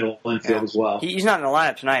bit in the middle infield as well. He's not in the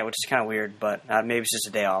lineup tonight, which is kind of weird, but maybe it's just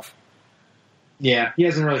a day off. Yeah, he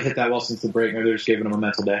hasn't really hit that well since the break. Maybe they're just giving him a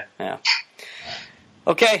mental day. Yeah.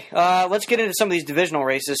 Okay, let's get into some of these divisional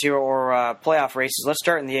races here, or playoff races. Let's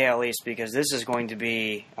start in the AL East because this is going to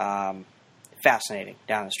be fascinating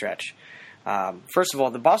down the stretch. First of all,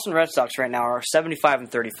 the Boston Red Sox right now are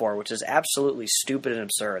 75-34, which is absolutely stupid and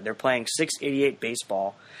absurd. They're playing .688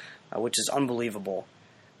 baseball, which is unbelievable.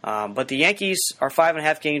 But the Yankees are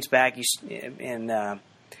 5.5 games back, and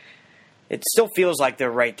it still feels like they're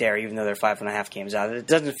right there, even though they're 5.5 games out. It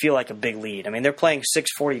doesn't feel like a big lead. I mean, they're playing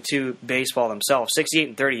 .642 baseball themselves,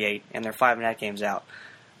 68-38, and they're 5.5 games out.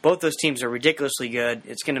 Both those teams are ridiculously good.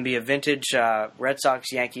 It's going to be a vintage Red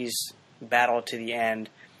Sox-Yankees battle to the end,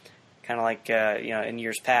 kind of like in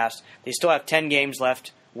years past. They still have 10 games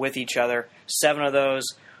left with each other. 7 of those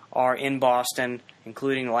are in Boston,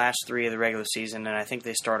 including the last 3 of the regular season, and I think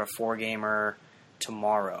they start a 4-gamer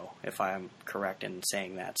tomorrow, if I'm correct in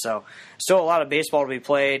saying that. So still a lot of baseball to be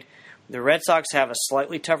played. The Red Sox have a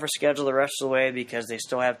slightly tougher schedule the rest of the way because they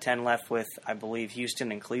still have 10 left with, I believe,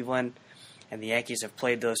 Houston and Cleveland. And the Yankees have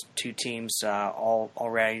played those 2 teams all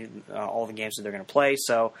the games that they're going to play.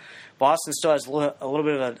 So Boston still has a little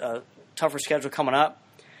bit of a tougher schedule coming up.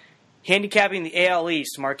 Handicapping the AL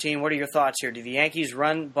East, Martin, what are your thoughts here? Do the Yankees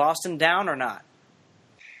run Boston down or not?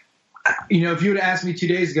 If you would have asked me 2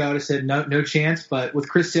 days ago, I would have said no chance. But with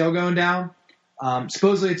Chris Sale going down,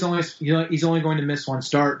 supposedly he's only going to miss 1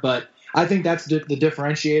 start. But I think that's the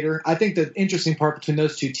differentiator. I think the interesting part between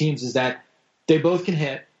those 2 teams is that they both can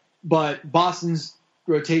hit, but Boston's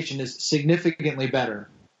rotation is significantly better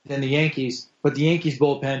than the Yankees. But the Yankees'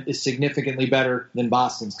 bullpen is significantly better than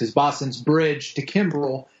Boston's because Boston's bridge to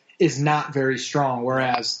Kimbrel is not very strong,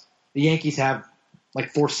 whereas the Yankees have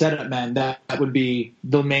like 4 setup men. That would be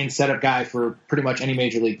the main setup guy for pretty much any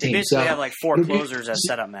major league team. They basically have like 4 closers as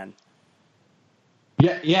setup men.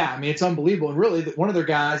 Yeah. I mean, it's unbelievable. And really, one of their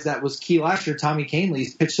guys that was key last year, Tommy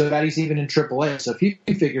Canley's pitched so bad he's even in AAA. So if he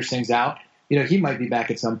figures things out, he might be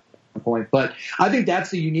back at some point. But I think that's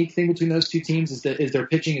the unique thing between those two teams is their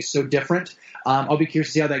pitching is so different. I'll be curious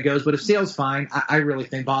to see how that goes. But if Sale's fine, I really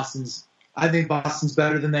think Boston's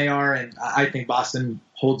better than they are, and I think Boston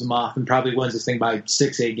holds them off and probably wins this thing by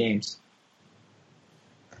 6-8 games.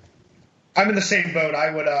 I'm in the same boat.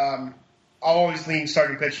 I'll always lean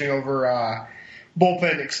starting pitching over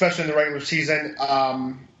bullpen, especially in the regular season.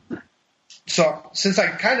 So since I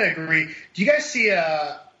kind of agree, do you guys see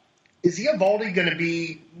is Eovaldi going to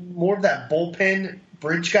be more of that bullpen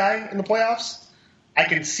bridge guy in the playoffs? I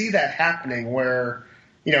can see that happening where,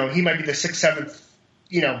 he might be the 6th, 7th,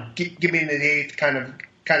 give me in the 8th kind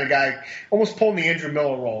of guy, almost pulling the Andrew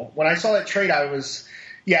Miller role. When I saw that trade, he's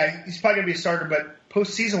probably going to be a starter, but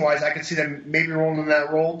postseason-wise, I could see them maybe rolling in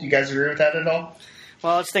that role. Do you guys agree with that at all?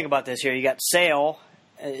 Well, let's think about this here. You got Sale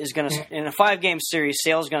is going to, in a 5-game series,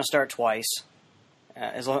 Sale's going to start twice.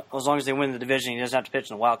 As long as they win the division, he doesn't have to pitch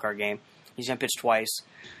in the wild card game. He's going to pitch twice.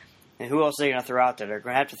 And who else are they going to throw out there? They're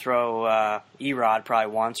going to have to throw Erod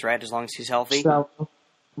probably once, right? As long as he's healthy.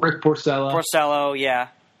 Rick Porcello. Porcello, yeah.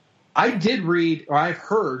 I did read, or I've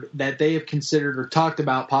heard, that they have considered or talked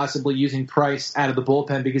about possibly using Price out of the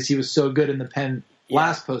bullpen because he was so good in the pen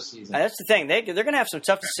last postseason. That's the thing. They're going to have some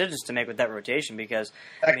tough decisions to make with that rotation because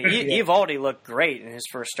Eovaldi looked great in his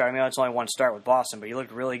first start. I mean, it's only one start with Boston, but he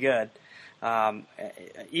looked really good. Erod,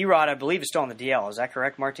 I believe, is still on the DL. Is that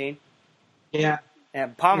correct, Martine? Yeah.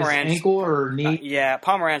 And Pomeranz, ankle or knee?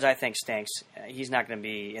 Pomeranz I think stinks. He's not going to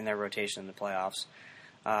be in their rotation in the playoffs.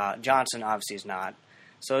 Johnson obviously is not.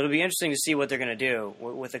 So it'll be interesting to see what they're going to do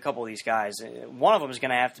with a couple of these guys. One of them is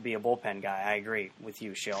going to have to be a bullpen guy. I agree with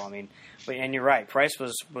you, Shill. I mean, and you're right. Price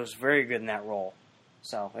was very good in that role.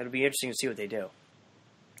 So it'll be interesting to see what they do.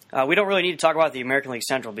 We don't really need to talk about the American League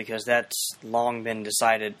Central because that's long been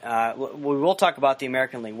decided. We will talk about the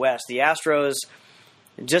American League West. The Astros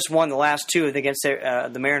just won the last two against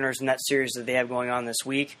the Mariners in that series that they have going on this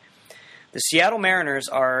week. The Seattle Mariners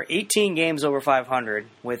are 18 games over 500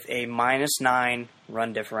 with a -9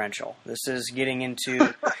 run differential. This is getting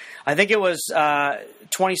into, I think it was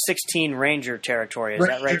 2016 Ranger territory. Is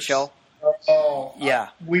that right, Shell? Oh, yeah.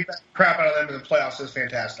 We beat the crap out of them in the playoffs. It was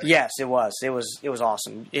fantastic. Yes, it was. It was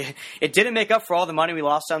awesome. It didn't make up for all the money we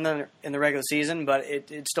lost on them in the regular season, but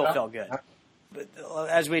it still felt good. But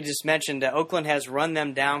as we just mentioned, Oakland has run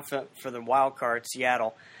them down for the wild card,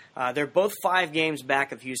 Seattle. They're both 5 games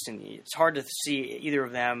back of Houston. It's hard to see either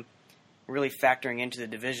of them really factoring into the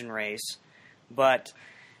division race. But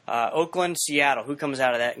Oakland, Seattle, who comes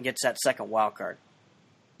out of that and gets that second wild card?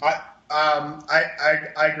 I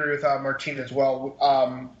agree with Martine as well.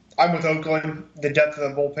 I'm with Oakland. The depth of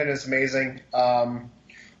the bullpen is amazing.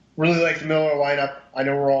 Really like the Miller lineup. I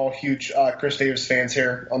know we're all huge Chris Davis fans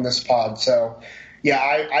here on this pod. So,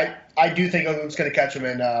 yeah, I do think Oakland's going to catch him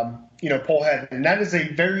and pull ahead. And that is a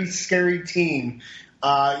very scary team,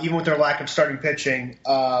 even with their lack of starting pitching.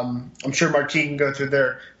 I'm sure Martine can go through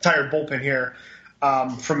their entire bullpen here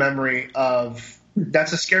from memory of.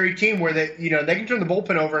 That's a scary team where they can turn the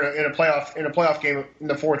bullpen over in a playoff game in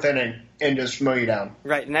the 4th inning and just mow you down.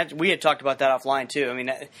 Right, and we had talked about that offline too. I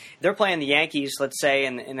mean, they're playing the Yankees, let's say,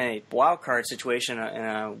 in a wild card situation, in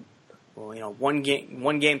a one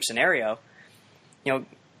game scenario. Sean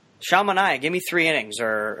Manaea, give me 3 innings,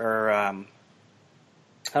 or I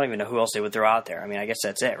don't even know who else they would throw out there. I mean, I guess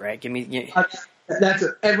that's it, right? Give me. That's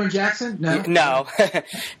Edwin Jackson? No.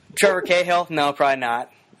 Trevor Cahill? No, probably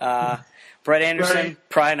not. Brett Anderson?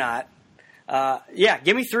 Probably not.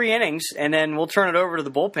 Give me 3 innings, and then we'll turn it over to the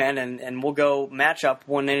bullpen, and we'll go match up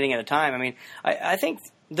 1 inning at a time. I mean, I think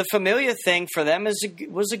the Familia thing for them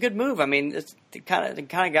was a good move. I mean, it's the kind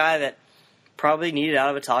of guy that probably needed out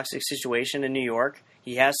of a toxic situation in New York.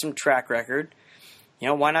 He has some track record.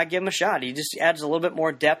 Why not give him a shot? He just adds a little bit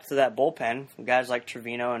more depth to that bullpen. Guys like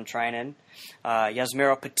Trevino and Trinan.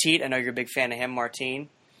 Yasmero Petit, I know you're a big fan of him, Martine.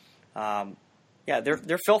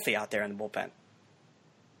 They're filthy out there in the bullpen.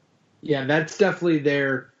 Yeah, that's definitely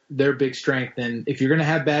their big strength. And if you're going to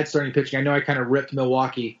have bad starting pitching, I know I kind of ripped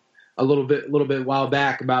Milwaukee a little bit a while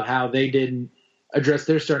back about how they didn't address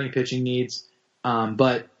their starting pitching needs.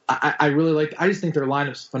 But I really I just think their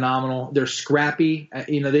lineup's phenomenal. They're scrappy.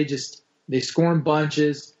 They score in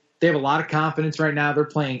bunches. They have a lot of confidence right now. They're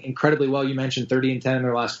playing incredibly well. You mentioned 30-10 in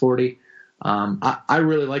their last 40. I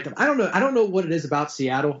really like them. I don't know what it is about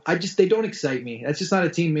Seattle. They don't excite me. That's just not a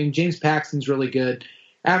team. I mean, James Paxton's really good.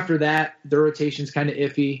 After that, their rotation's kind of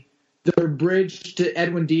iffy. Their bridge to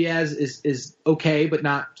Edwin Diaz is okay, but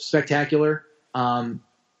not spectacular.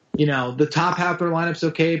 The top half of their lineup's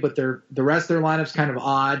okay, but the rest of their lineup's kind of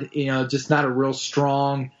odd. Just not a real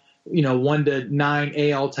strong, 1 to 9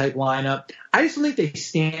 AL type lineup. I just don't think they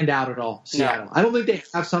stand out at all, Seattle. No. I don't think they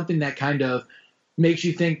have something that kind of makes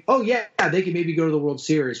you think, oh yeah, they could maybe go to the World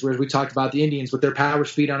Series. Whereas we talked about the Indians with their power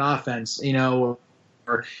speed on offense, or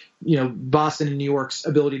Boston and New York's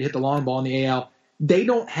ability to hit the long ball in the AL. They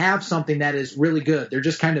don't have something that is really good. They're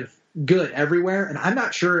just kind of good everywhere, and I'm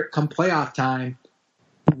not sure come playoff time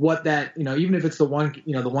what that, even if it's the one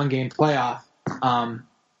game playoff,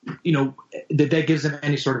 that gives them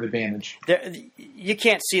any sort of advantage. You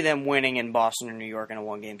can't see them winning in Boston or New York in a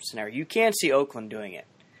one-game scenario. You can see Oakland doing it.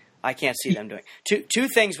 I can't see them doing it. Two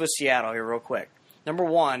things with Seattle here real quick. Number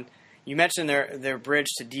one, you mentioned their bridge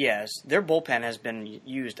to Diaz. Their bullpen has been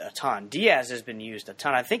used a ton. Diaz has been used a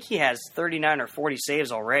ton. I think he has 39 or 40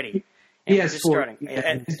 saves already. He has 40.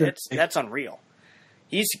 That's unreal.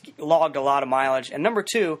 He's logged a lot of mileage. And number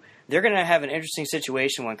two, they're going to have an interesting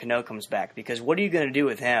situation when Cano comes back, because what are you going to do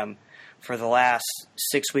with him for the last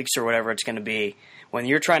 6 weeks or whatever it's going to be when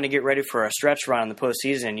you're trying to get ready for a stretch run in the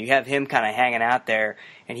postseason and you have him kind of hanging out there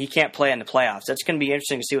and he can't play in the playoffs? That's going to be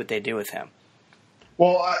interesting to see what they do with him.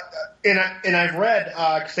 Well, and I've read,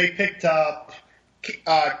 because they picked up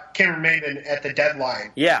Cameron Maybin at the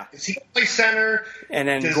deadline. Yeah. Is he going to play center? And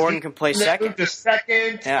then Gordon can play second. Move to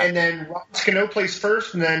second, Yeah. And then Ross Cano plays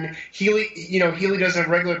first, and then Healy doesn't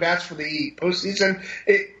have regular bats for the postseason.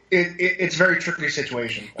 It's a very tricky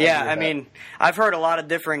situation. Yeah, I mean, I've heard a lot of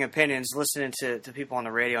differing opinions listening to people on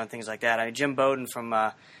the radio and things like that. I mean, Jim Bowden from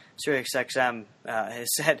SiriusXM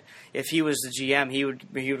has said if he was the GM, he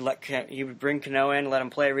would bring Cano in, let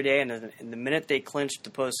him play every day, and the minute they clinched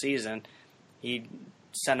the postseason, he'd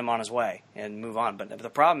send him on his way and move on. But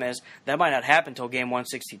the problem is that might not happen until game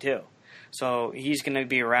 162. So he's going to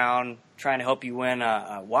be around trying to help you win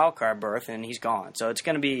a wild card berth, and he's gone. So it's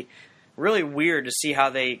going to be really weird to see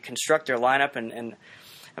how they construct their lineup. And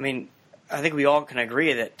I mean, I think we all can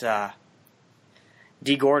agree that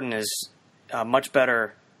D. Gordon is a much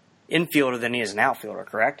better infielder than he is an outfielder,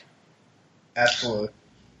 correct? Absolutely.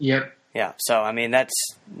 Yep. Yeah, so I mean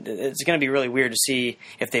it's going to be really weird to see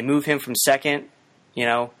if they move him from second.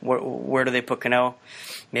 Where do they put Cano?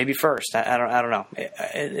 Maybe first. I don't know.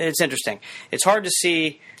 It's interesting. It's hard to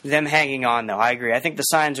see them hanging on, though. I agree. I think the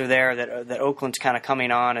signs are there that Oakland's kind of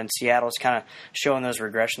coming on and Seattle's kind of showing those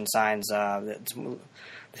regression signs.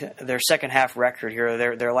 Their second half record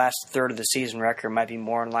here, their last third of the season record might be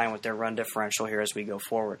more in line with their run differential here as we go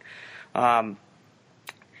forward.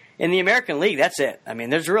 In the American League, that's it. I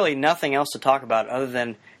mean, there's really nothing else to talk about other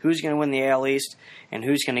than who's going to win the AL East and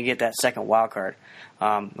who's going to get that second wild card.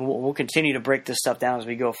 We'll continue to break this stuff down as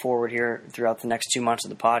we go forward here throughout the next 2 months of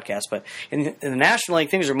the podcast. But in the National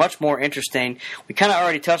League, things are much more interesting. We kind of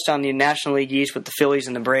already touched on the National League East with the Phillies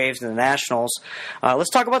and the Braves and the Nationals.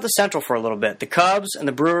 Let's talk about the Central for a little bit. The Cubs and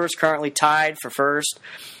the Brewers currently tied for first.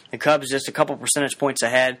 The Cubs just a couple percentage points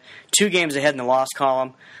ahead, 2 games ahead in the loss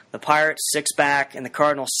column. The Pirates 6 back, and the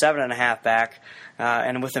Cardinals 7.5 back.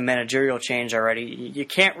 And with a managerial change already, you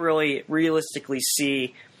can't really realistically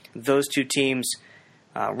see those two teams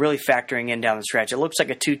really factoring in down the stretch. It looks like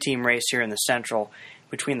a 2-team race here in the Central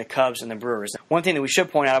between the Cubs and the Brewers. One thing that we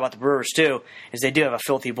should point out about the Brewers, too, is they do have a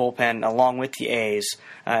filthy bullpen along with the A's,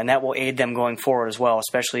 and that will aid them going forward as well,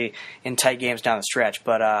 especially in tight games down the stretch.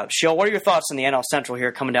 But, Shill, what are your thoughts on the NL Central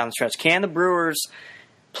here coming down the stretch? Can the Brewers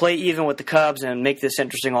play even with the Cubs and make this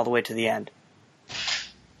interesting all the way to the end?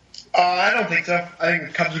 I don't think so. I think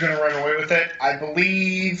the Cubs are going to run away with it. I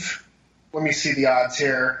believe, let me see the odds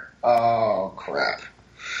here. Oh, crap.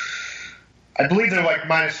 I believe they're like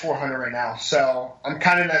minus 400 right now. So I'm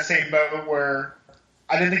kind of in that same boat where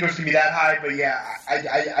I didn't think it was going to be that high, but yeah,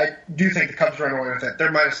 I do think the Cubs run away with it.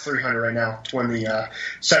 They're minus 300 right now to win the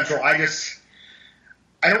Central. I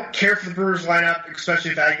don't care for the Brewers lineup,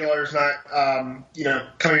 especially if Aguilar's not,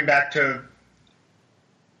 coming back to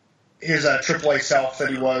his AAA self that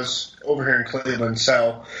he was over here in Cleveland.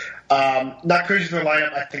 So not crazy for the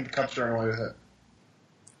lineup. I think the Cubs run away with it.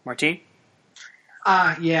 Martine?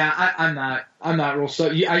 Yeah, I'm not real.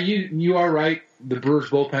 So you are right. The Brewers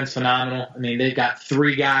bullpen's phenomenal. I mean, they've got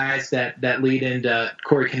 3 guys that lead into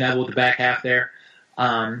Corey Knebel with the back half there.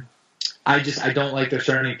 I don't like their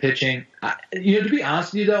starting pitching. To be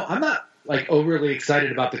honest with you though, I'm not like overly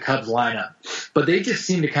excited about the Cubs lineup, but they just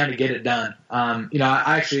seem to kind of get it done.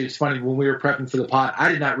 It's funny, when we were prepping for the pod, I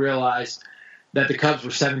did not realize that the Cubs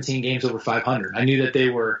were 17 games over 500. I knew that they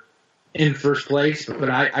were in first place, but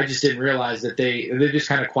I just didn't realize that they just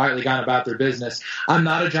kind of quietly gone about their business. I'm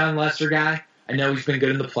not a John Lester guy. I know he's been good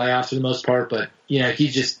in the playoffs for the most part, but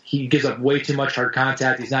he gives up way too much hard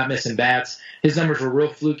contact. He's not missing bats. His numbers were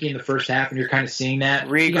real fluky in the first half, and you're kind of seeing that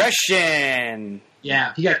regression. He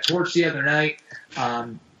got torched the other night,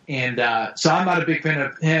 so I'm not a big fan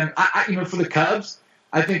of him. For the Cubs,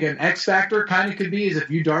 I think an X factor kind of could be is if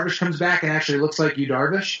Yu Darvish comes back and actually looks like Yu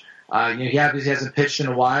Darvish. He hasn't pitched in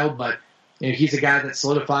a while, but he's a guy that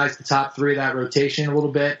solidifies the top three of that rotation a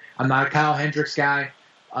little bit. I'm not a Kyle Hendricks guy,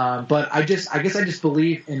 but I guess I just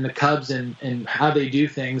believe in the Cubs and how they do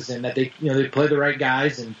things, and that they play the right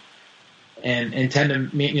guys and tend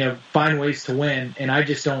to find ways to win. And I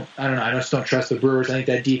just don't trust the Brewers. I think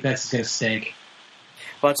that defense is going to stink.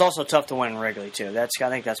 Well, it's also tough to win in Wrigley too. I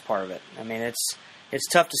think that's part of it. I mean, it's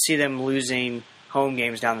tough to see them losing home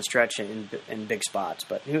games down the stretch in big spots,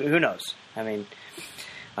 but who knows? I mean,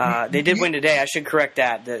 they did win today. I should correct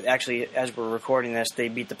that. Actually, as we're recording this, they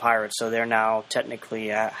beat the Pirates, so they're now technically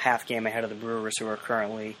a half game ahead of the Brewers, who are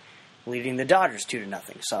currently leading the Dodgers 2-0.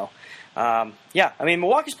 So,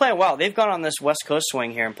 Milwaukee's playing well. They've gone on this West Coast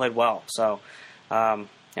swing here and played well. So,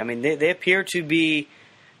 they appear to be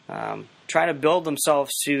trying to build themselves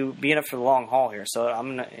to be in it for the long haul here. So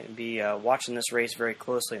I'm going to be watching this race very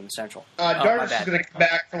closely in the Central. Darvish is going to come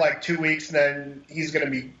back for like 2 weeks, and then he's going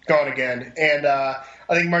to be gone again. And I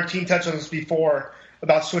think Martin touched on this before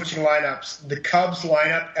about switching lineups. The Cubs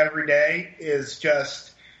lineup every day is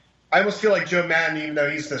just – I almost feel like Joe Madden, even though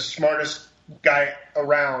he's the smartest guy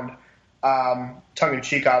around,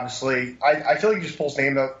 tongue-in-cheek, obviously. I feel like he just pulls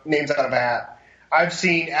names out of a hat. I've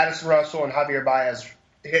seen Addison Russell and Javier Baez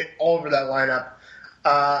hit all over that lineup.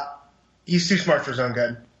 He's too smart for his own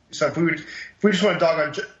good. So if we just want to dog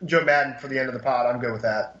on Joe Madden for the end of the pod, I'm good with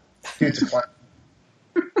that. Dude's a clown.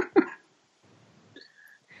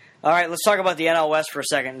 All right, let's talk about the NL West for a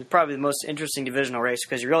second. It's probably the most interesting divisional race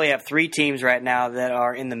because you really have three teams right now that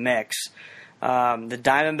are in the mix. The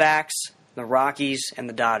Diamondbacks, the Rockies, and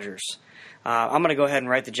the Dodgers. I'm going to go ahead and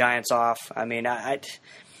write the Giants off. I mean,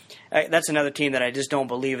 that's another team that I just don't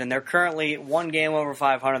believe in. They're currently one game over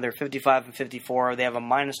 500. They're 55-54. They have a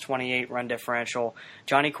minus 28 run differential.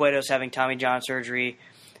 Johnny Cueto's having Tommy John surgery.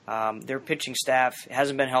 Their pitching staff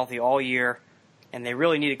hasn't been healthy all year, and they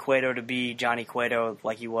really needed Cueto to be Johnny Cueto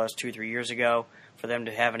like he was 2-3 years ago for them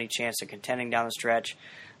to have any chance of contending down the stretch.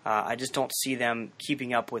 I just don't see them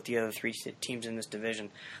keeping up with the other three teams in this division.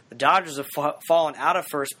 The Dodgers have fallen out of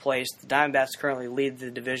first place. The Diamondbacks currently lead the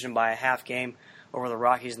division by a half game over the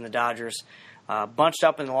Rockies and the Dodgers. Bunched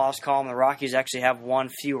up in the loss column, the Rockies actually have one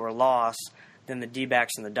fewer loss than the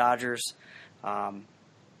D-backs and the Dodgers.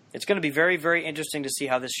 It's going to be very, very interesting to see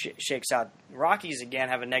how this shakes out. The Rockies, again,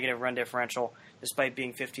 have a negative run differential despite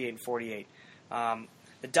being 58-48.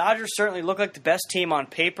 The Dodgers certainly look like the best team on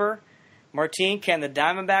paper. Martin, can the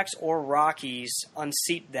Diamondbacks or Rockies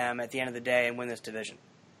unseat them at the end of the day and win this division?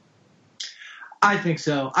 I think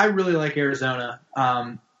so. I really like Arizona.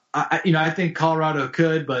 I think Colorado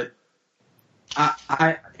could, but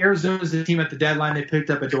Arizona's the team at the deadline. They picked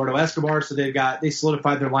up Eduardo Escobar, so they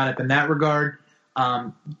solidified their lineup in that regard.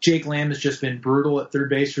 Jake Lamb has just been brutal at third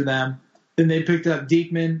base for them. Then they picked up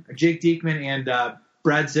Jake Diekman and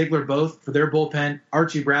Brad Ziegler both for their bullpen.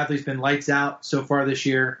 Archie Bradley's been lights out so far this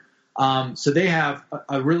year. So they have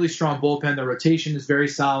a really strong bullpen. The rotation is very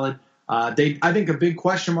solid. I think a big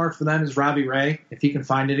question mark for them is Robbie Ray, if he can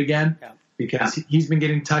find it again. Yeah. Because he's been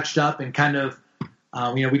getting touched up and kind of,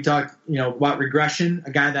 we talked, about regression,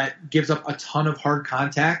 a guy that gives up a ton of hard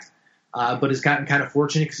contact, but has gotten kind of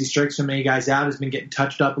fortunate because he strikes so many guys out, has been getting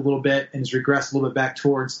touched up a little bit and has regressed a little bit back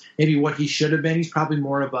towards maybe what he should have been. He's probably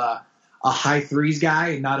more of a high threes guy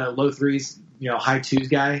and not a low threes, high twos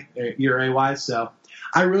guy, ERA-wise. So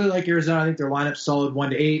I really like Arizona. I think their lineup's solid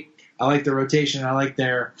 1-8. I like their rotation. I like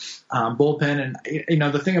their bullpen. And,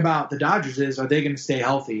 the thing about the Dodgers is, are they going to stay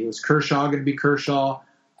healthy? Is Kershaw going to be Kershaw?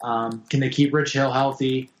 Can they keep Rich Hill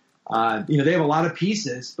healthy? They have a lot of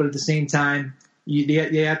pieces, but at the same time,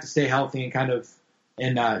 they have to stay healthy and kind of,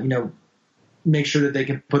 make sure that they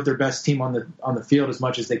can put their best team on the field as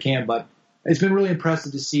much as they can. But it's been really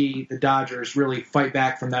impressive to see the Dodgers really fight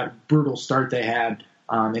back from that brutal start they had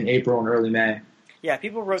in April and early May. Yeah,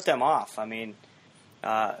 people wrote them off. I mean,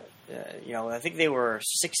 I think they were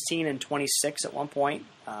 16-26 at one point,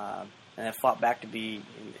 and have fought back to be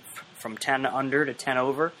from 10 under to 10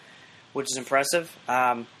 over, which is impressive.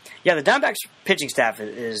 The Diamondbacks pitching staff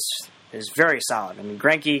is very solid. I mean,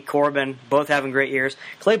 Greinke, Corbin, both having great years.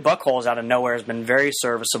 Clay Buchholz out of nowhere has been very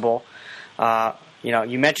serviceable.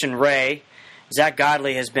 You mentioned Ray. Zach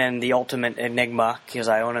Godley has been the ultimate enigma because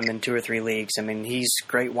I own him in 2 or 3 leagues. I mean, he's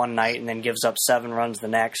great one night and then gives up 7 runs the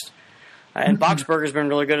next. And Boxberger's been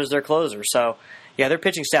really good as their closer. So, Yeah, their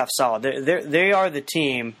pitching staff's solid. They are the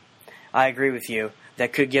team, I agree with you,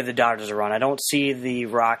 that could give the Dodgers a run. I don't see the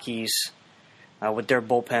Rockies with their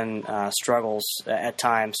bullpen struggles at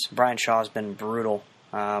times. Brian Shaw's been brutal.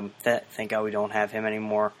 Thank God we don't have him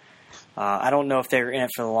anymore. I don't know if they're in it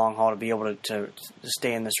for the long haul to be able to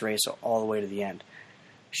stay in this race all the way to the end.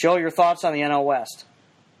 Show your thoughts on the NL West.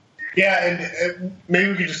 Yeah, and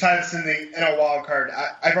maybe we could just tie this in the NL wild card.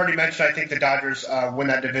 I've already mentioned I think the Dodgers win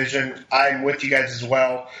that division. I'm with you guys as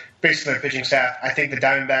well. Based on their pitching staff, I think the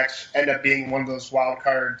Diamondbacks end up being one of those wild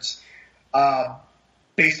cards.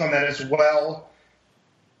 Based on that as well,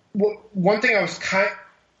 one thing I was I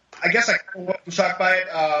wasn't shocked by it.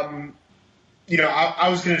 I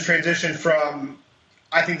was going to transition from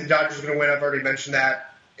I think the Dodgers are going to win. I've already mentioned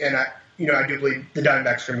that, and I do believe the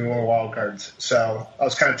Diamondbacks are going to be one of the wild cards. So I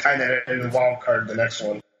was kind of tying that into the wild card, the next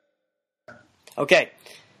one. Okay.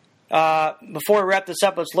 Before we wrap this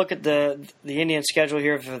up, let's look at the Indians' schedule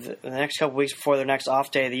here for the next couple weeks before their next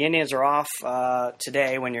off day. The Indians are off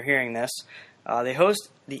today when you're hearing this. They host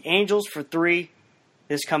the Angels for 3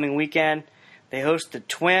 this coming weekend. They host the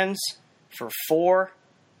Twins for 4.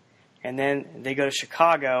 And then they go to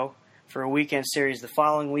Chicago for a weekend series the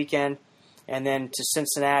following weekend. And then to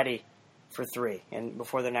Cincinnati for 3 and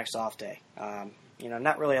before their next off day.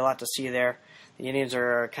 Not really a lot to see there. The Indians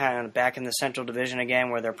are kind of back in the Central Division again,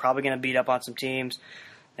 where they're probably going to beat up on some teams.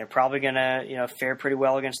 They're probably going to, fare pretty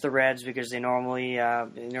well against the Reds because they normally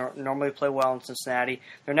play well in Cincinnati.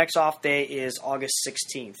 Their next off day is August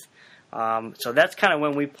 16th. So that's kind of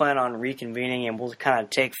when we plan on reconvening, and we'll kind of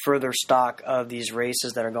take further stock of these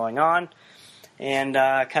races that are going on and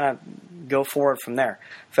kind of go forward from there.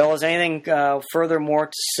 Fellas, anything furthermore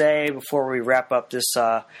to say before we wrap up this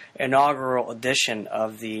inaugural edition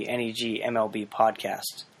of the NEG MLB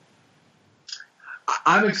podcast?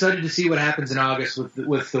 I'm excited to see what happens in August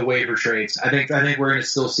with the waiver trades. I think we're going to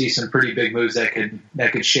still see some pretty big moves that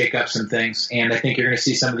could shake up some things, and I think you're going to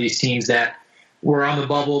see some of these teams that were on the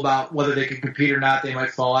bubble about whether they could compete or not. They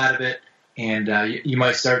might fall out of it, and you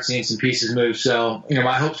might start seeing some pieces move. So,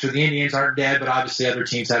 my hopes for the Indians aren't dead, but obviously other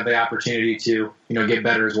teams have the opportunity to, get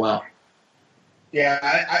better as well. Yeah,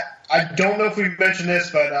 I don't know if we've mentioned this,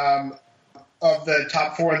 but of the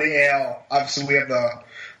top 4 in the AL, obviously we have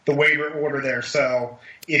the waiver order there. So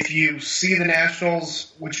if you see the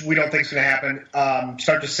Nationals, which we don't think is going to happen,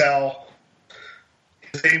 start to sell,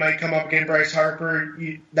 they might come up against Bryce Harper.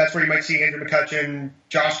 That's where you might see Andrew McCutchen,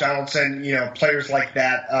 Josh Donaldson, players like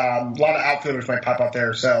that. A lot of outfielders might pop up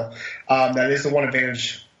there. So that is the one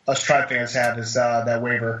advantage us Tribe fans have is that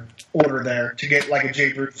waiver order there to get like a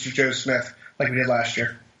Jay Bruce or Joe Smith like we did last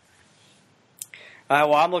year.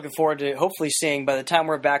 Well, I'm looking forward to hopefully seeing, by the time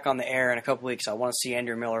we're back on the air in a couple weeks, I want to see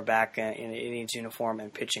Andrew Miller back in an Indians uniform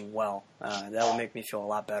and pitching well. That will make me feel a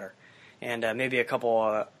lot better. And maybe a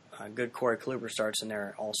couple good Corey Kluber starts in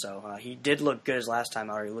there also. He did look good his last time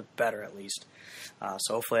out. He looked better at least.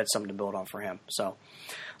 So hopefully that's something to build on for him. So,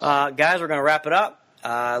 guys, we're going to wrap it up.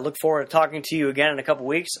 I look forward to talking to you again in a couple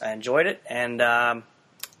weeks. I enjoyed it. And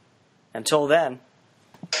until then,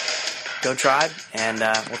 go Tribe, and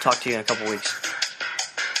we'll talk to you in a couple weeks.